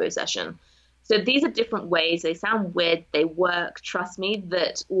your turbo session. So these are different ways. They sound weird, they work, trust me,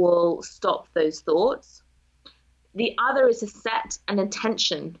 that will stop those thoughts. The other is to set an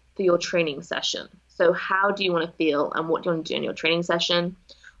intention for your training session. So how do you want to feel, and what do you want to do in your training session?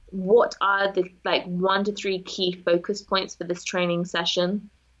 What are the 1 to 3 key focus points for this training session?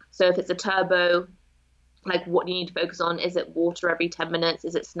 So if it's a turbo, like what do you need to focus on? Is it water every 10 minutes?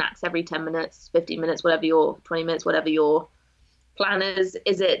 Is it snacks every 10 minutes, 15 minutes, 20 minutes, whatever your plan is?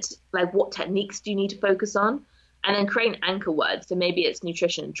 Is it like what techniques do you need to focus on? And then create an anchor word. So maybe it's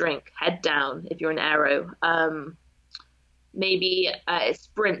nutrition, drink, head down if you're an aero. Maybe it's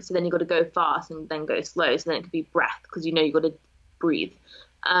sprint, so then you've got to go fast and then go slow. So then it could be breath, because you've got to breathe.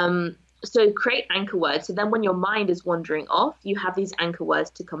 So create anchor words. So then when your mind is wandering off, you have these anchor words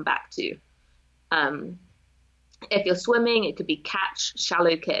to come back to. If you're swimming, it could be catch,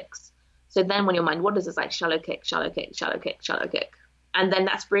 shallow kicks. So then when your mind wanders, it's like shallow kick, shallow kick, shallow kick, shallow kick. And then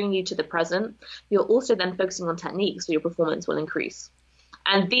that's bringing you to the present. You're also then focusing on techniques, so your performance will increase.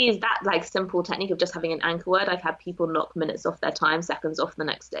 And that like simple technique of just having an anchor word, I've had people knock minutes off their time, seconds off the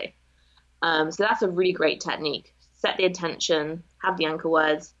next day. So that's a really great technique. Set the intention, have the anchor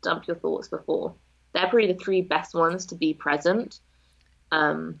words, dump your thoughts before. They're probably the 3 best ones to be present.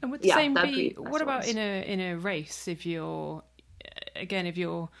 And would the same be, what about ones. in a race, if you're,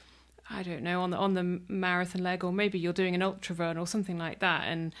 I don't know, on the marathon leg, or maybe you're doing an ultra run or something like that,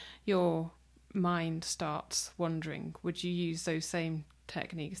 and your mind starts wandering, would you use those same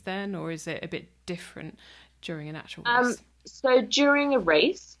techniques then, or is it a bit different during an actual race? So during a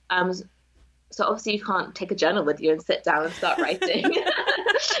race, so obviously you can't take a journal with you and sit down and start writing.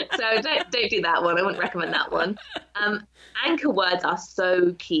 So don't do that one. I wouldn't recommend that one. Anchor words are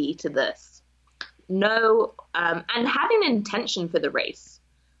so key to this. And having an intention for the race.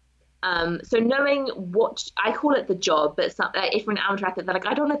 So knowing what, I call it the job, but it's not, if you're an amateur athlete, they're like,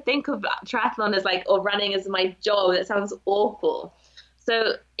 I don't want to think of triathlon as like, or running as my job. It sounds awful.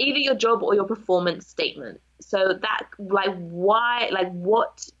 So either your job or your performance statement. So that, like, why, like,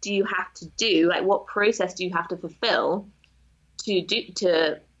 what do you have to do? Like, what process do you have to fulfill to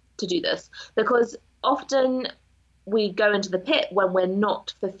do this? Because often we go into the pit when we're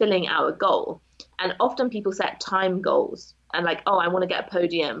not fulfilling our goal. And often people set time goals and like, oh, I want to get a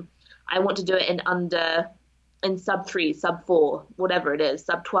podium. I want to do it in sub 3, sub 4, whatever it is,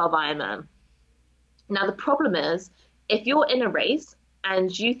 sub 12 Ironman. Now, the problem is, if you're in a race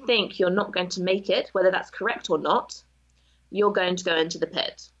and you think you're not going to make it, whether that's correct or not, you're going to go into the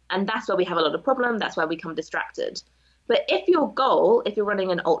pit. And that's where we have a lot of problem. That's why we become distracted. But if your goal, if you're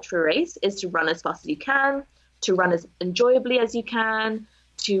running an ultra race, is to run as fast as you can, to run as enjoyably as you can,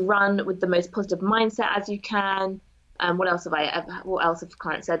 to run with the most positive mindset as you can, what else have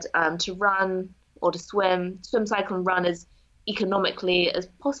clients said? To run or to swim, cycle, and run as economically as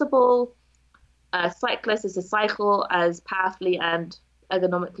possible. Cyclist is to cycle as powerfully and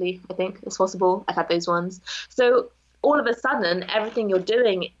ergonomically, I think, as possible. I've had those ones. So all of a sudden, everything you're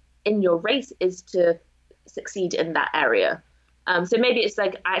doing in your race is to succeed in that area. So maybe it's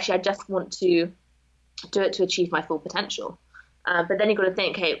like, actually, I just want to do it to achieve my full potential. But then you've got to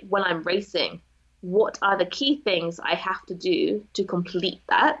think, hey, when I'm racing, what are the key things I have to do to complete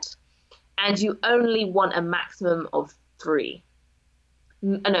that? And you only want a maximum of 3.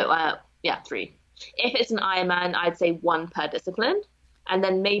 3. If it's an Ironman, I'd say 1 per discipline, and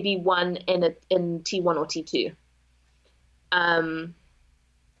then maybe 1 in T1 or T2.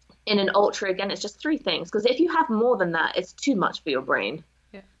 In an ultra, again, it's just 3 things. Because if you have more than that, it's too much for your brain.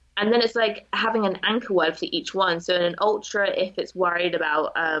 Yeah. And then it's like having an anchor word for each one. So in an ultra, if it's worried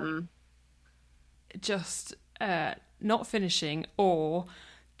about just not finishing, or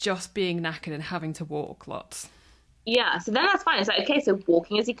just being knackered and having to walk lots. Yeah, so then that's fine. It's like, okay, so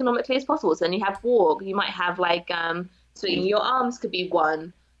walking as economically as possible. So then you have walk. You might have like swinging your arms could be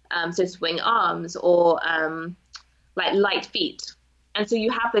 1. So swing arms, or like light feet. And so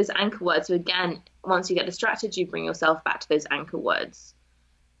you have those anchor words. So again, once you get distracted, you bring yourself back to those anchor words.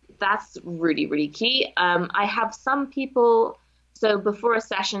 That's really, really key. I have some people, so before a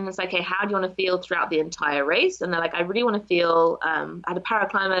session, it's like, hey, how do you want to feel throughout the entire race? And they're like, I really want to feel, I had a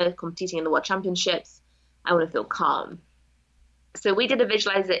paraclimber competing in the World Championships. I want to feel calm. So we did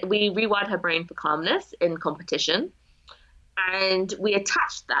we rewired her brain for calmness in competition. And we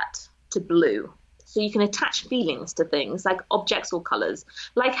attached that to blue. So you can attach feelings to things like objects or colors,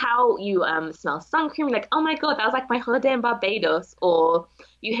 like how you smell suncream, like, oh my God, that was like my holiday in Barbados. Or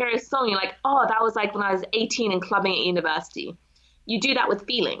you hear a song, you're like, oh, that was like when I was 18 and clubbing at university. You do that with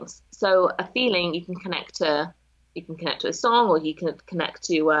feelings. So a feeling you can connect to a song, or you can connect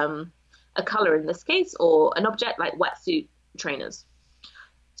to a color in this case, or an object like wetsuit trainers.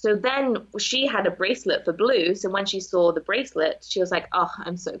 So then she had a bracelet for blue. So when she saw the bracelet, she was like, oh,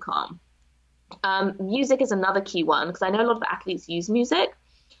 I'm so calm. Music is another key one, because I know a lot of athletes use music.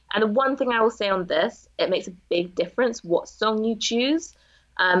 And the one thing I will say on this, it makes a big difference what song you choose.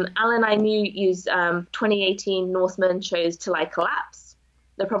 Alan, I knew, used 2018 Norseman chose Till I Collapse.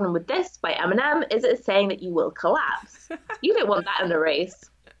 The problem with this by Eminem is it's saying that you will collapse. You don't want that in a race.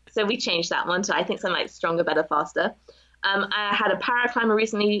 So we changed that one to, I think, something like Stronger, Better, Faster. I had a paraclimber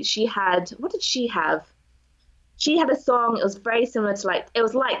recently. What did she have? She had a song, it was very similar to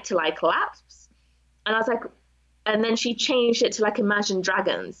Till I Collapse. And I was like, and then she changed it to like Imagine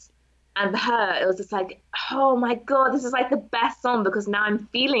Dragons. And for her, it was just like, oh my God, this is like the best song because now I'm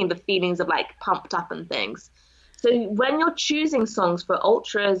feeling the feelings of like pumped up and things. So when you're choosing songs for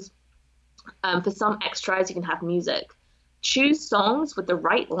ultras, for some extras, you can have music. Choose songs with the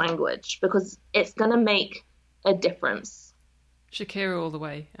right language because it's going to make a difference. Shakira all the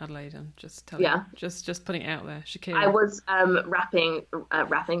way, Adelaide. I'm just telling you. Just putting it out there. Shakira. I was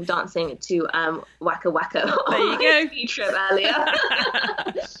dancing to Waka Waka there you go. Ski trip earlier.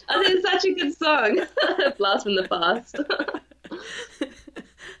 I think it's such a good song. Blast from the past.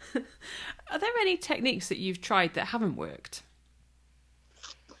 Are there any techniques that you've tried that haven't worked?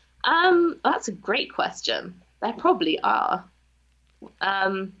 That's a great question. There probably are.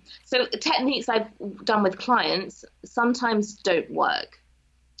 So techniques I've done with clients sometimes don't work.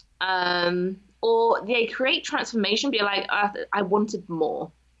 Or they create transformation, be like, I wanted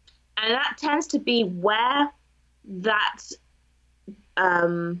more. And that tends to be where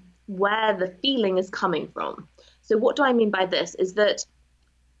the feeling is coming from. So what do I mean by this is that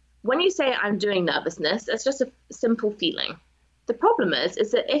when you say I'm doing nervousness, it's just a simple feeling. The problem is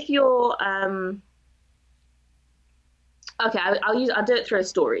that if you're, okay, I'll do it through a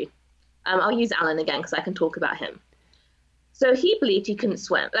story. I'll use Alan again because I can talk about him. So he believed he couldn't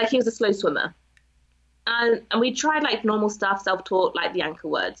swim, like he was a slow swimmer. And we tried like normal stuff, self-taught, like the anchor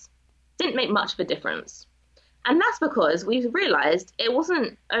words. Didn't make much of a difference. And that's because we realized it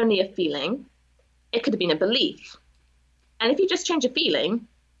wasn't only a feeling, it could have been a belief. And if you just change a feeling,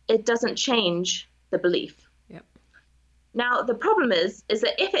 it doesn't change the belief. Yep. Now, the problem is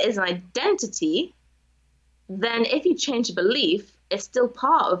that if it is an identity, then if you change a belief, it's still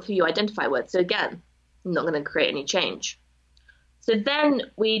part of who you identify with. So again, I'm not going to create any change. So then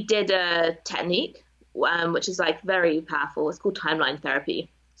we did a technique, which is like very powerful. It's called timeline therapy.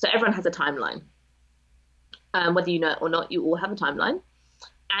 So everyone has a timeline. Whether you know it or not, you all have a timeline.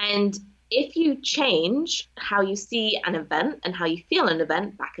 And if you change how you see an event and how you feel an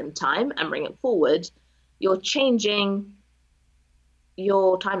event back in time and bring it forward, you're changing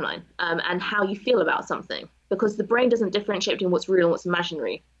your timeline and how you feel about something, because the brain doesn't differentiate between what's real and what's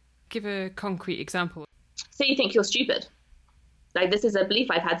imaginary. Give a concrete example. Say you think you're stupid. Like, this is a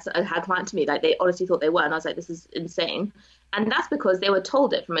belief I've had clients to me, like they honestly thought they were, and I was like, this is insane. And that's because they were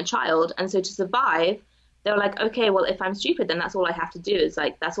told it from a child. And so to survive, they were like, okay, well, if I'm stupid, then that's all I have to do. It's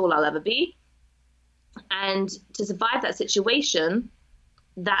like, that's all I'll ever be. And to survive that situation,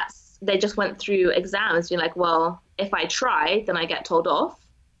 they just went through exams being like, well, if I try, then I get told off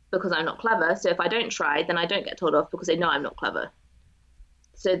because I'm not clever. So if I don't try, then I don't get told off because they know I'm not clever.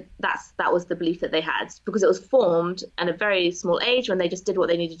 So that was the belief that they had, because it was formed at a very small age when they just did what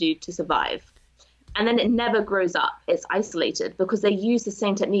they needed to do to survive. And then it never grows up. It's isolated because they use the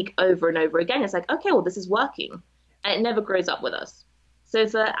same technique over and over again. It's like, okay, well, this is working. And it never grows up with us. So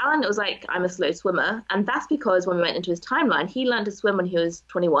for Alan, it was like, I'm a slow swimmer. And that's because when we went into his timeline, he learned to swim when he was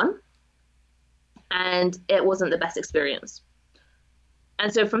 21. And it wasn't the best experience.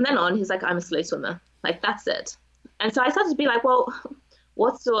 And so from then on, he's like, I'm a slow swimmer. Like, that's it. And so I started to be like, well,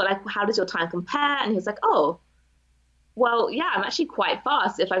 how does your time compare? And he was like, oh, well, yeah, I'm actually quite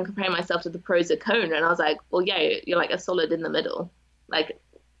fast if I'm comparing myself to the pros at Kona. And I was like, well, yeah, you're like a solid in the middle, like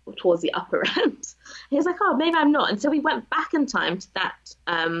towards the upper end. And he was like, oh, maybe I'm not. And so we went back in time to that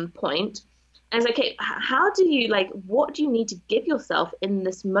point. And I was like, okay, what do you need to give yourself in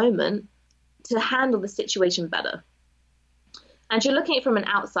this moment to handle the situation better? And you're looking at it from an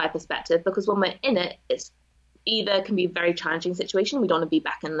outside perspective, because when we're in it, it's either can be a very challenging situation. We don't want to be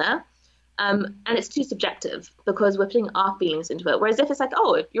back in there. And it's too subjective because we're putting our feelings into it. Whereas if it's like,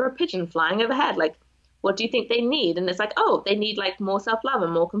 oh, if you're a pigeon flying overhead, like, what do you think they need? And it's like, oh, they need like more self-love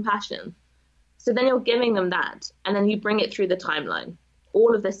and more compassion. So then you're giving them that. And then you bring it through the timeline,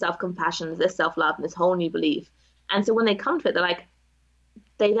 all of this self-compassion, this self-love, and this whole new belief. And so when they come to it, they're like,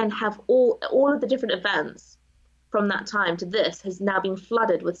 they then have all of the different events from that time to this has now been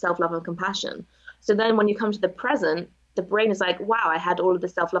flooded with self-love and compassion. So then when you come to the present, the brain is like, wow, I had all of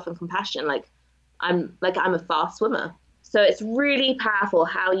this self-love and compassion. I'm a fast swimmer. So it's really powerful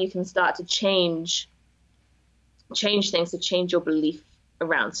how you can start to change things, to change your belief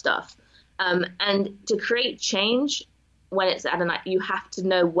around stuff. And to create change when it's at a night, you have to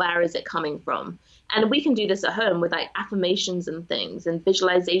know where is it coming from. And we can do this at home with like affirmations and things and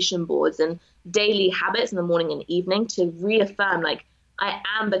visualization boards and daily habits in the morning and evening to reaffirm, like, I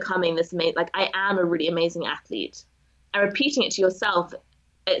am becoming this amazing, like, I am a really amazing athlete. And repeating it to yourself,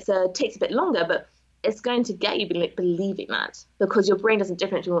 it takes a bit longer, but it's going to get you believing that, because your brain doesn't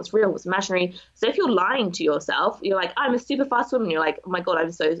differentiate between what's real, what's imaginary. So if you're lying to yourself, you're like, I'm a super fast swimmer, and you're like, oh my God,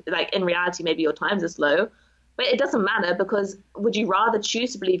 I'm so, like, in reality, maybe your times are slow. But it doesn't matter, because would you rather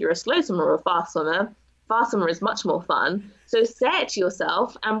choose to believe you're a slow swimmer or a fast swimmer? Fast swimmer is much more fun. So say it to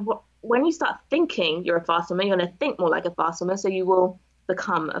yourself. And when you start thinking you're a fast swimmer, you're going to think more like a fast swimmer. So you will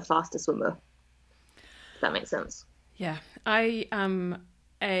become a faster swimmer. If that makes sense. Yeah, I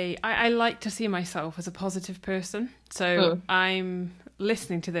like to see myself as a positive person. So I'm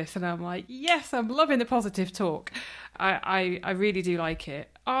listening to this and I'm like, yes, I'm loving the positive talk. I really do like it.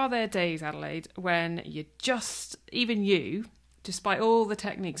 Are there days, Adelaide, when you just, even you, despite all the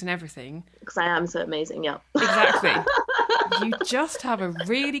techniques and everything... Because I am so amazing, yeah. Exactly. You just have a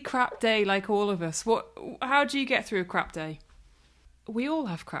really crap day like all of us. How do you get through a crap day? We all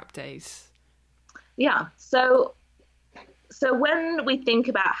have crap days. Yeah, so when we think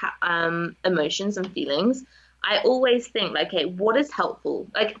about emotions and feelings, I always think, like, okay, what is helpful?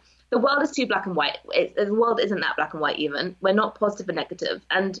 Like, the world is too black and white. The world isn't that black and white even. We're not positive and negative.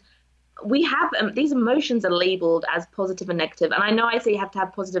 And we have these emotions are labeled as positive and negative. And I know I say you have to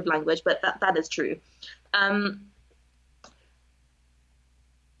have positive language, but that is true. But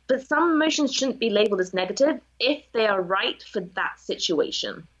some emotions shouldn't be labeled as negative if they are right for that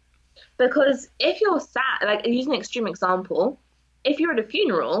situation. Because if you're sad, like using an extreme example, if you're at a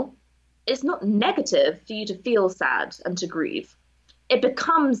funeral, it's not negative for you to feel sad and to grieve. It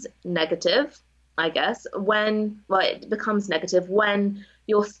becomes negative, I guess, it becomes negative when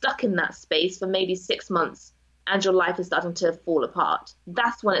you're stuck in that space for maybe 6 months and your life is starting to fall apart.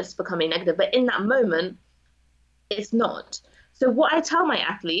 That's when it's becoming negative. But in that moment, it's not. So what I tell my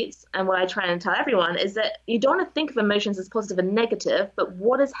athletes and what I try and tell everyone is that you don't want to think of emotions as positive and negative, but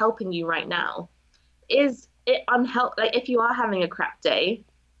what is helping you right now? Is it like if you are having a crap day,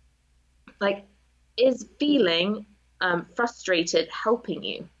 like, is feeling frustrated helping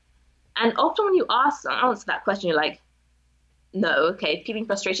you? And often when you answer that question, you're like, no, okay, feeling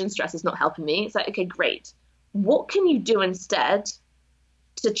frustration, stress is not helping me. It's like, okay, great. What can you do instead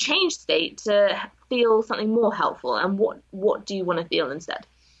to change state to feel something more helpful? And what do you want to feel instead?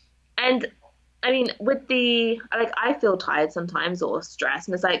 And I mean, I feel tired sometimes or stressed,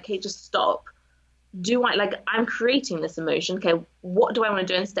 and it's like, okay, just stop. I'm creating this emotion. Okay, what do I want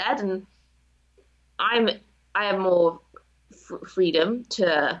to do instead? And I have more freedom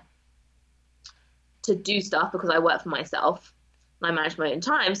to do stuff because I work for myself and I manage my own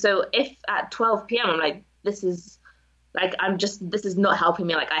time. So if at 12 p.m. I'm like, this is not helping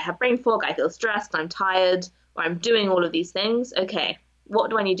me. Like, I have brain fog, I feel stressed, I'm tired, or I'm doing all of these things. Okay, what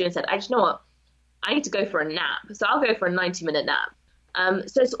do I need to do instead? I just know what, I need to go for a nap. So I'll go for a 90-minute nap.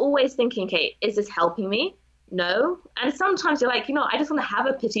 So it's always thinking, okay, is this helping me? No. And sometimes you're like, I just want to have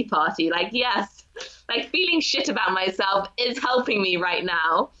a pity party. Like, yes, like feeling shit about myself is helping me right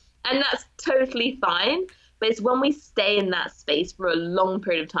now. And that's totally fine. But it's when we stay in that space for a long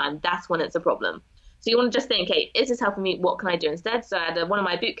period of time, that's when it's a problem. So you want to just think, okay, is this helping me? What can I do instead? So I had one of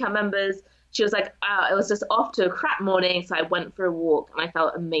my bootcamp members, she was like, it was just off to a crap morning. So I went for a walk and I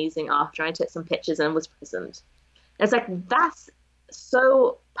felt amazing after. I took some pictures and was present. And it's like, that's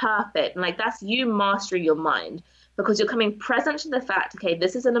so perfect. And like, that's you mastering your mind, because you're coming present to the fact, okay,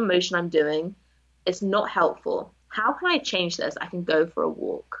 this is an emotion I'm doing. It's not helpful. How can I change this? I can go for a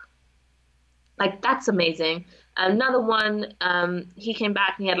walk. Like, that's amazing. Another one, he came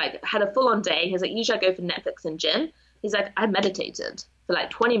back and he had a full-on day. He's like, usually I go for Netflix and gym. He's like, I meditated for like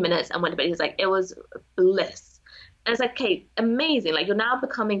 20 minutes and went to bed. He's like, it was bliss. And it's like, okay, amazing. Like, you're now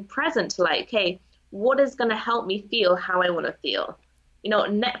becoming present to like, okay, what is going to help me feel how I want to feel?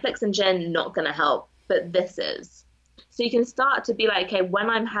 Netflix and gym, not going to help, but this is. So you can start to be like, okay,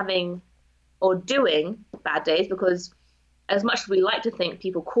 when I'm having or doing bad days, because as much as we like to think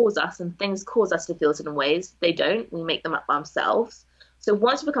people cause us and things cause us to feel certain ways, they don't. We make them up ourselves. So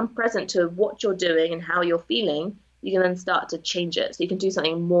once you become present to what you're doing and how you're feeling, you can then start to change it. So you can do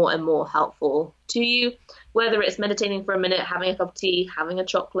something more and more helpful to you, whether it's meditating for a minute, having a cup of tea, having a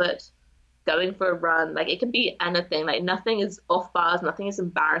chocolate, going for a run. Like, it can be anything. Like, nothing is off bars, nothing is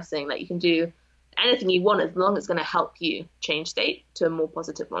embarrassing. Like, you can do anything you want as long as it's going to help you change state to a more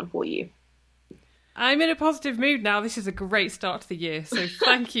positive one for you. I'm in a positive mood now. This is a great start to the year. So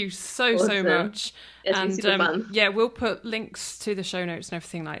thank you so much. It's been super fun. Yeah, we'll put links to the show notes and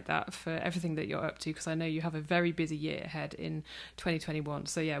everything like that for everything that you're up to, because I know you have a very busy year ahead in 2021.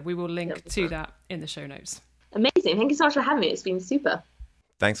 So yeah, we will link to that in the show notes. Amazing. Thank you so much for having me. It's been super.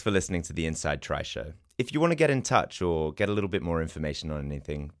 Thanks for listening to the Inside Try Show. If you want to get in touch or get a little bit more information on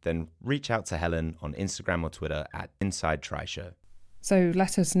anything, then reach out to Helen on Instagram or Twitter at Inside Try Show. So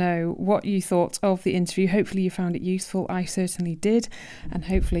let us know what you thought of the interview. Hopefully you found it useful. I certainly did. And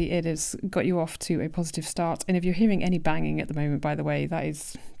hopefully it has got you off to a positive start. And if you're hearing any banging at the moment, by the way, that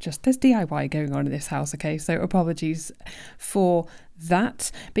is just, there's DIY going on in this house, okay? So apologies for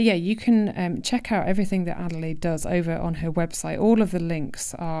that. But yeah, you can check out everything that Adelaide does over on her website. All of the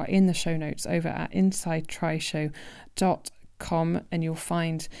links are in the show notes over at InsideTryShow.com, and you'll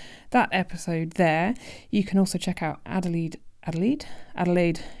find that episode there. You can also check out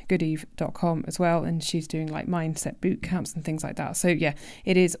AdelaideGoodeve.com as well, and she's doing like mindset boot camps and things like that. So yeah,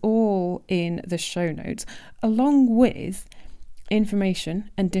 it is all in the show notes, along with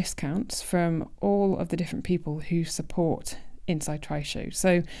information and discounts from all of the different people who support Inside Try Show.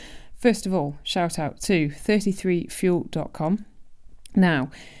 So first of all, shout out to 33fuel.com. Now,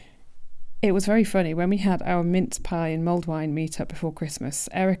 it was very funny when we had our mince pie and mulled wine meetup before Christmas.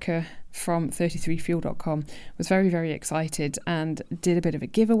 Erica from 33fuel.com was very, very excited and did a bit of a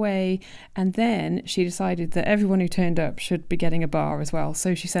giveaway. And then she decided that everyone who turned up should be getting a bar as well.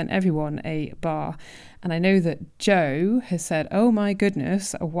 So she sent everyone a bar. And I know that Joe has said, oh my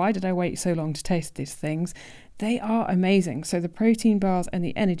goodness, why did I wait so long to taste these things? They are amazing. So the protein bars and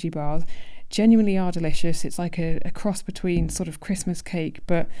the energy bars genuinely are delicious. It's like a cross between sort of Christmas cake,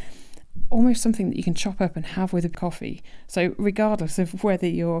 but almost something that you can chop up and have with a coffee. So regardless of whether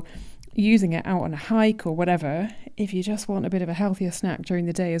you're using it out on a hike or whatever, if you just want a bit of a healthier snack during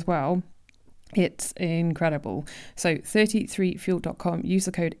the day as well, it's incredible. So 33fuel.com, use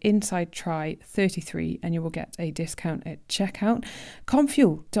the code INSIDETRY33 and you will get a discount at checkout.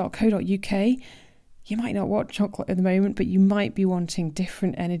 Comfuel.co.uk. You might not want chocolate at the moment, but you might be wanting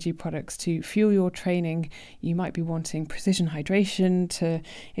different energy products to fuel your training. You might be wanting precision hydration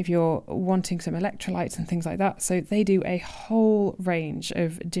if you're wanting some electrolytes and things like that. So they do a whole range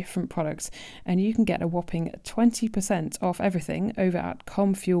of different products, and you can get a whopping 20% off everything over at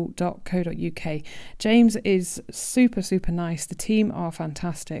comfuel.co.uk. James is super, super nice. The team are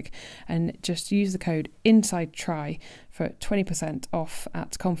fantastic, and just use the code INSIDETRY for 20% off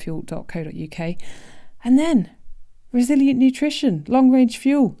at comfuel.co.uk. And then, resilient nutrition, long-range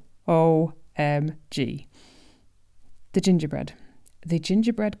fuel. OMG. The gingerbread. The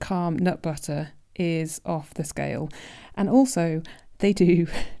gingerbread calm nut butter is off the scale. And also, they do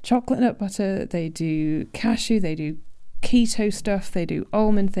chocolate nut butter, they do cashew, they do keto stuff, they do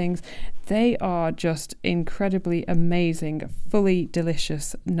almond things. They are just incredibly amazing, fully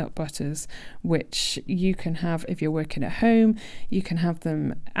delicious nut butters, which you can have if you're working at home. You can have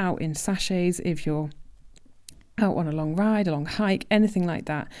them out in sachets if you're out on a long ride, a long hike, anything like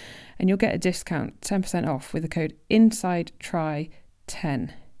that. And you'll get a discount, 10% off, with the code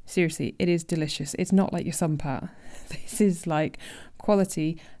INSIDETRY10. Seriously, it is delicious. It's not like your Sunpat. This is like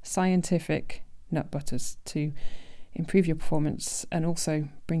quality, scientific nut butters to improve your performance and also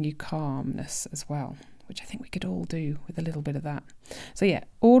bring you calmness as well, which I think we could all do with a little bit of that. So yeah,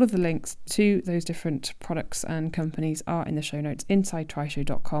 all of the links to those different products and companies are in the show notes,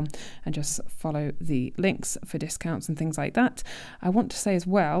 InsideTryShow.com, and just follow the links for discounts and things like that. I want to say as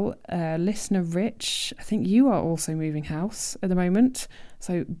well, listener Rich, I think you are also moving house at the moment,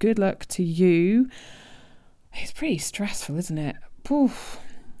 so good luck to you. It's pretty stressful, isn't it? Poof.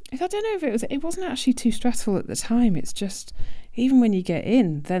 I don't know if it wasn't actually too stressful at the time. It's just, even when you get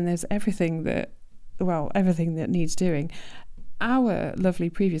in, then there's everything that needs doing. Our lovely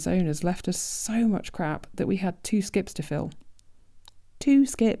previous owners left us so much crap that we had 2 skips to fill. 2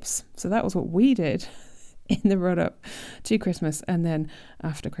 skips. So that was what we did in the run up to Christmas and then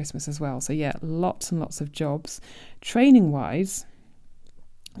after Christmas as well. So yeah, lots and lots of jobs. Training wise,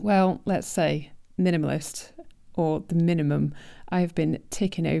 well, let's say minimalist, or the minimum. I've been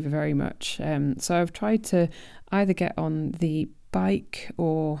ticking over very much. So I've tried to either get on the bike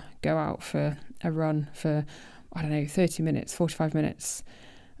or go out for a run for, 30 minutes, 45 minutes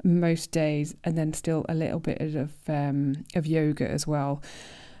most days, and then still a little bit of yoga as well.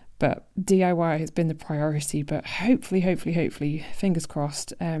 But DIY has been the priority, but hopefully, fingers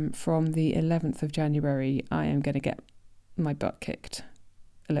crossed, from the 11th of January, I am going to get my butt kicked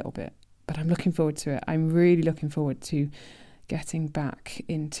a little bit. But I'm looking forward to it. I'm really looking forward to getting back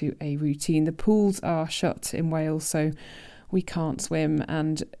into a routine. The pools are shut in Wales, so we can't swim,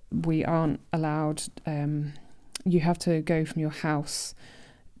 and we aren't allowed. You have to go from your house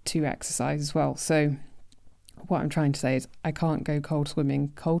to exercise as well. So what I'm trying to say is I can't go cold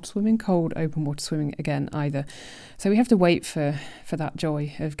open water swimming again either. So we have to wait for that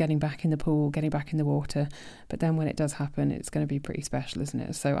joy of getting back in the pool, getting back in the water. But then when it does happen, it's going to be pretty special, isn't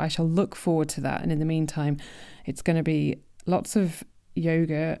it? So I shall look forward to that. And in the meantime, it's going to be lots of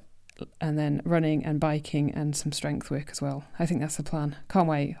yoga, and then running and biking and some strength work as well. I think that's the plan. Can't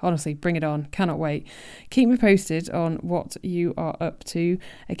wait. Honestly, bring it on. Cannot wait. Keep me posted on what you are up to.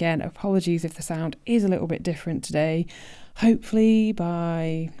 Again, apologies if the sound is a little bit different today. Hopefully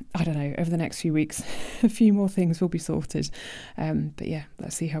by, I don't know, over the next few weeks, a few more things will be sorted. But yeah,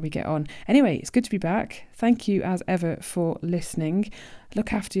 let's see how we get on. Anyway, it's good to be back. Thank you as ever for listening.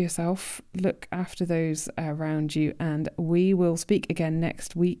 Look after yourself, look after those around you, and we will speak again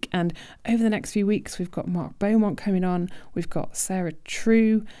next week. And over the next few weeks, we've got Mark Beaumont coming on, we've got Sarah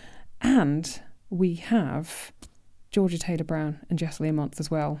True, and we have Georgia Taylor-Brown and Jess Learmonth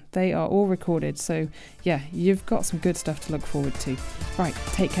as well. They are all recorded, so yeah, you've got some good stuff to look forward to. Right,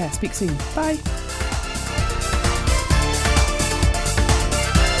 take care, speak soon, bye.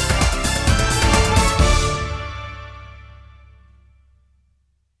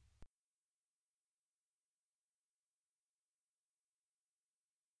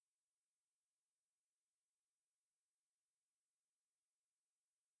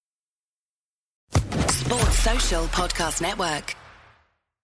 Sports Social Podcast Network.